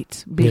the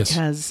fight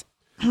because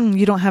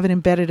you don't have it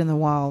embedded in the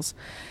walls.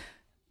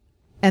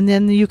 And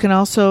then you can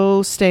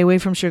also stay away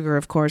from sugar,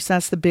 of course.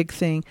 That's the big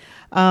thing.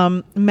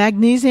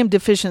 Magnesium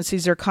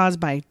deficiencies are caused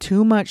by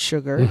too much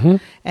sugar.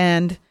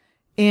 And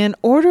in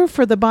order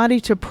for the body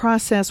to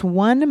process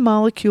one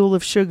molecule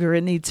of sugar,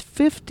 it needs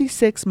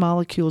 56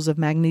 molecules of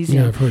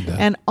magnesium. Yeah, I've heard that.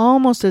 And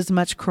almost as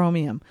much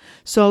chromium.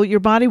 So your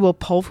body will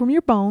pull from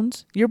your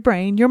bones, your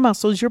brain, your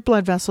muscles, your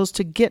blood vessels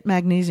to get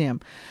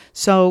magnesium.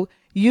 So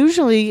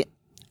usually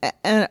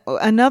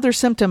another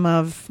symptom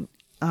of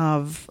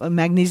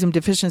magnesium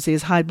deficiency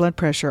is high blood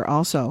pressure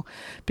also,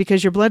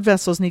 because your blood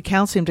vessels need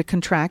calcium to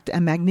contract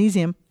and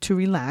magnesium to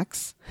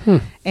relax.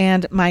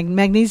 And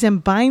magnesium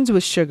binds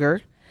with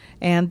sugar,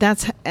 and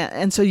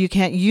so you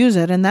can't use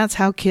it, and that's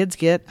how kids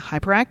get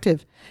hyperactive.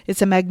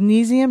 It's a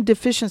magnesium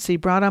deficiency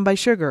brought on by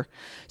sugar.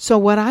 So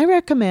what I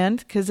recommend,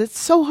 because it's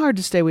so hard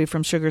to stay away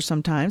from sugar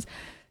sometimes,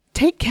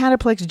 take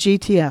Cataplex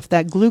GTF,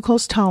 that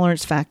glucose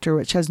tolerance factor,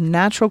 which has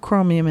natural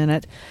chromium in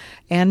it,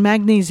 and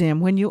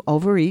magnesium when you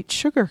overeat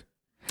sugar.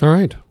 All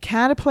right.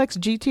 Cataplex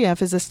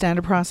GTF is a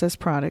standard process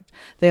product.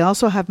 They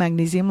also have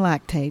magnesium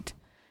lactate.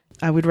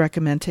 I would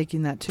recommend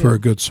taking that too. For a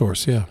good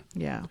source, yeah.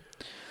 Yeah.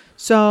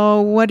 So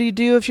what do you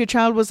do if your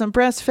child wasn't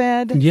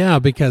breastfed? Yeah,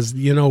 because,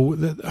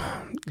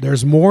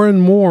 there's more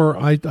and more.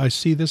 I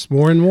see this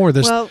more and more.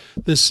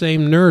 This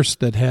same nurse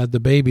that had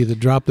the baby that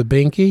dropped the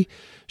binky,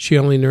 she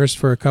only nursed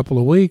for a couple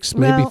of weeks,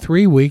 maybe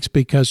 3 weeks,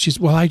 because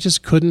I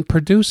just couldn't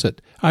produce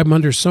it. I'm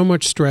under so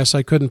much stress,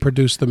 I couldn't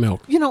produce the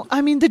milk.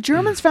 The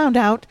Germans found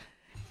out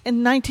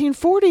in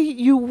 1940,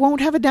 you won't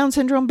have a Down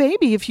syndrome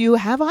baby if you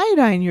have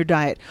iodine in your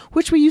diet,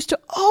 which we used to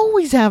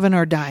always have in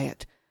our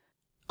diet.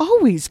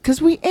 Always, because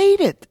we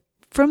ate it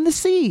from the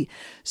sea.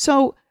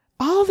 So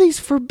all these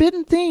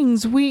forbidden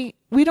things we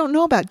don't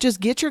know about. Just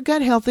get your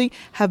gut healthy,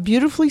 have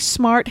beautifully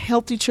smart,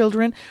 healthy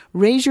children,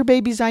 raise your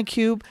baby's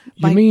IQ.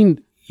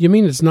 You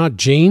mean it's not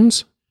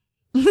genes?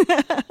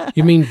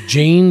 You mean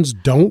genes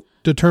don't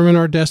determine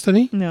our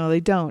destiny? No, they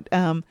don't.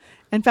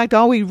 In fact,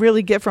 all we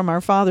really get from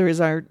our father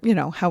is our,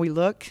 how we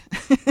look.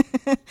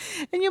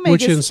 And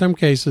Which in some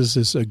cases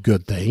is a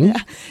good thing. Yeah,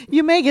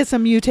 you may get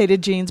some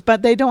mutated genes,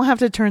 but they don't have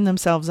to turn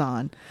themselves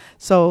on.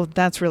 So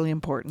that's really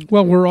important.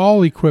 Well, we're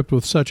all equipped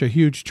with such a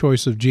huge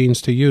choice of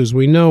genes to use.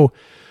 We know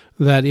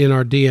that in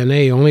our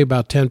DNA, only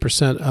about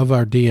 10% of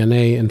our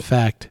DNA, in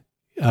fact,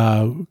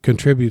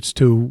 contributes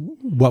to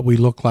what we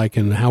look like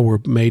and how we're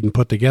made and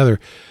put together.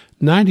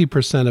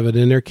 90% of it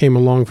in there came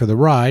along for the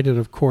ride. And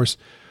of course,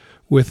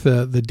 with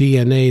the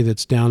DNA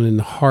that's down in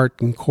the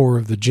heart and core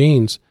of the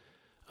genes,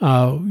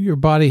 your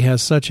body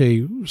has such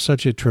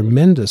a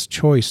tremendous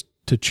choice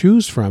to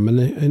choose from.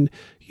 And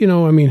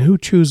who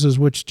chooses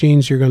which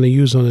genes you're going to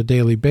use on a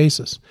daily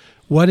basis?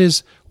 What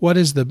is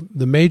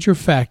the major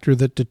factor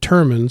that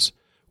determines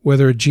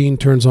whether a gene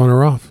turns on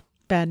or off?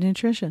 Bad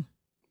nutrition.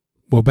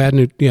 Well,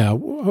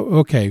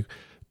 okay.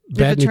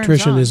 bad turns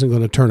nutrition on. isn't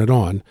going to turn it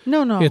on.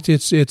 No.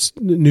 It's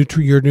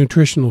your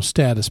nutritional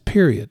status,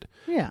 period.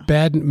 Yeah.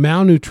 Bad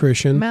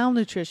malnutrition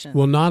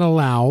will not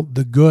allow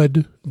the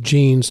good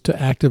genes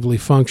to actively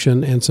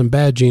function, and some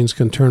bad genes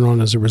can turn on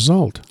as a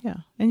result. Yeah.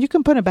 And you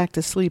can put it back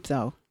to sleep,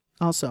 though,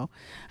 also.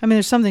 I mean,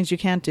 there's some things you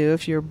can't do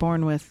if you're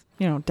born with,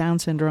 Down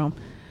syndrome.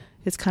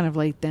 It's kind of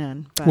late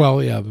then. But.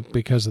 Well, yeah,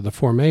 because of the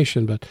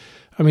formation. But,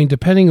 I mean,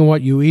 depending on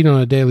what you eat on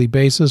a daily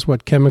basis,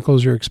 what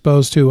chemicals you're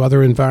exposed to,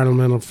 other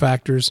environmental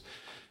factors,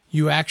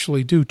 you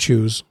actually do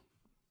choose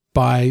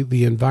by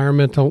the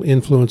environmental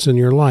influence in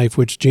your life,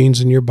 which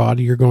genes in your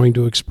body you're going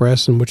to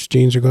express and which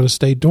genes are going to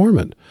stay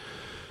dormant.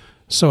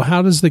 So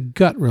how does the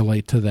gut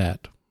relate to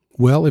that?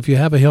 Well, if you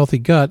have a healthy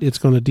gut, it's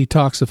going to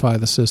detoxify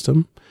the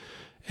system.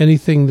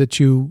 Anything that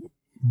you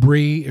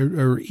breathe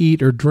or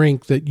eat or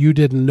drink that you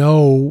didn't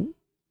know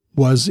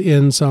was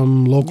in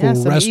some local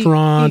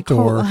restaurant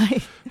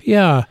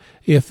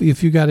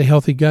if you got a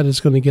healthy gut, it's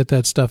going to get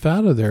that stuff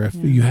out of there. If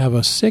you have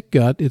a sick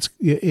gut,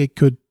 it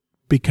could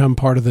become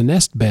part of the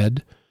nest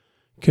bed,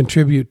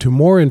 contribute to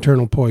more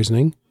internal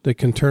poisoning that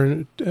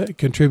can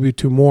contribute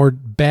to more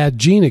bad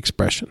gene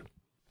expression.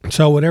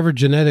 So whatever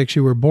genetics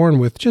you were born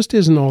with just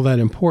isn't all that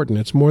important.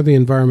 It's more the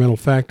environmental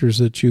factors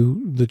that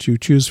you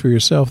choose for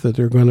yourself that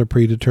are going to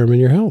predetermine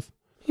your health.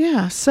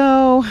 Yeah,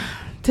 so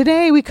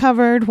today we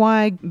covered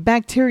why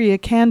bacteria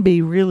can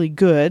be really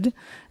good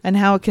and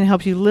how it can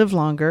help you live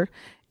longer.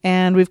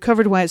 And we've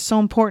covered why it's so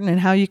important and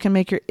how it can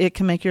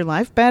make your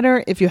life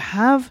better if you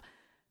have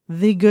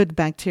the good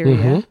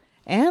bacteria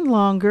and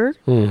longer.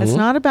 It's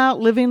not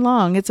about living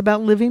long. It's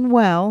about living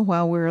well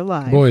while we're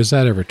alive. Boy, is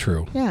that ever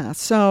true. Yeah,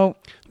 so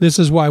this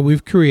is why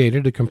we've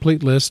created a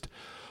complete list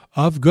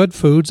of good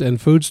foods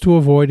and foods to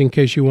avoid in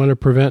case you want to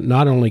prevent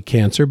not only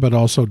cancer, but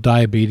also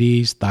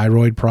diabetes,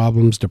 thyroid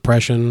problems,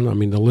 depression. I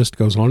mean, the list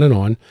goes on and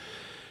on.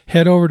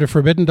 Head over to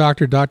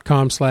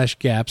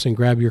ForbiddenDoctor.com/gaps and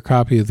grab your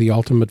copy of the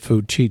Ultimate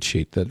Food Cheat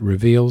Sheet that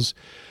reveals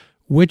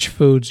which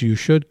foods you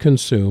should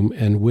consume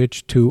and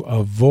which to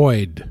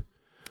avoid.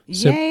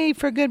 Yay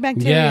for good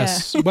bacteria.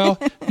 Yes. Well,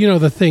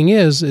 the thing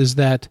is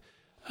that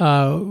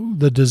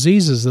the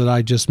diseases that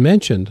I just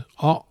mentioned,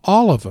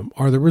 all of them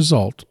are the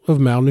result of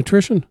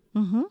malnutrition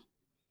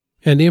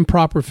and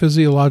improper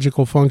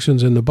physiological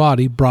functions in the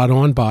body brought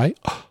on by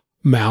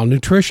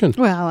malnutrition.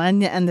 Well,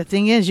 and the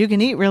thing is, you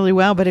can eat really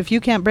well, but if you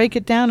can't break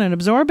it down and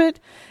absorb it,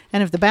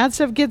 and if the bad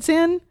stuff gets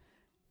in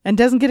and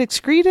doesn't get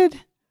excreted,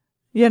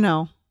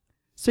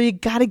 so you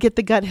got to get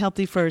the gut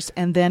healthy first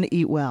and then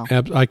eat well.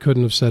 I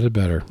couldn't have said it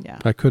better. Yeah.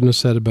 I couldn't have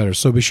said it better.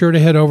 So be sure to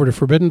head over to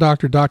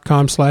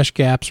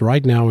ForbiddenDoctor.com/gaps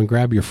right now and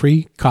grab your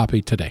free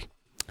copy today.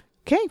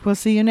 Okay, we'll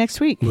see you next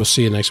week. We'll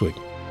see you next week.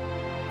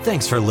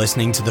 Thanks for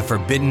listening to the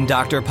Forbidden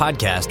Doctor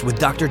podcast with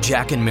Dr.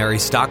 Jack and Mary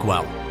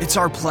Stockwell. It's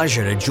our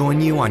pleasure to join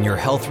you on your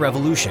health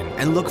revolution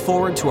and look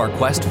forward to our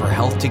quest for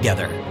health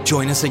together.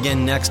 Join us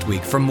again next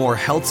week for more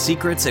health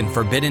secrets and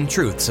forbidden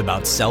truths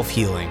about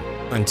self-healing.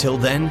 Until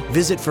then,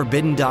 visit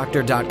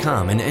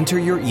ForbiddenDoctor.com and enter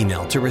your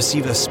email to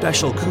receive a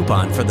special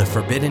coupon for the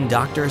Forbidden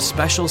Doctor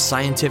Special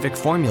Scientific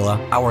Formula,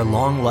 our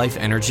Long Life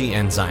Energy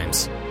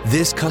Enzymes.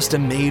 This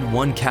custom-made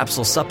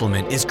one-capsule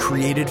supplement is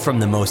created from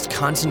the most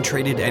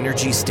concentrated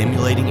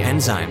energy-stimulating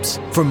enzymes.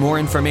 For more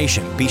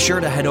information, be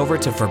sure to head over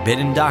to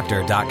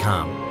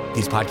ForbiddenDoctor.com.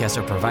 These podcasts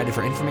are provided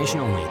for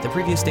information only. The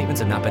previous statements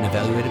have not been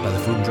evaluated by the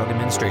Food and Drug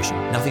Administration.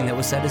 Nothing that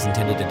was said is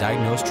intended to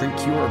diagnose, treat,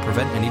 cure, or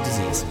prevent any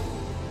disease.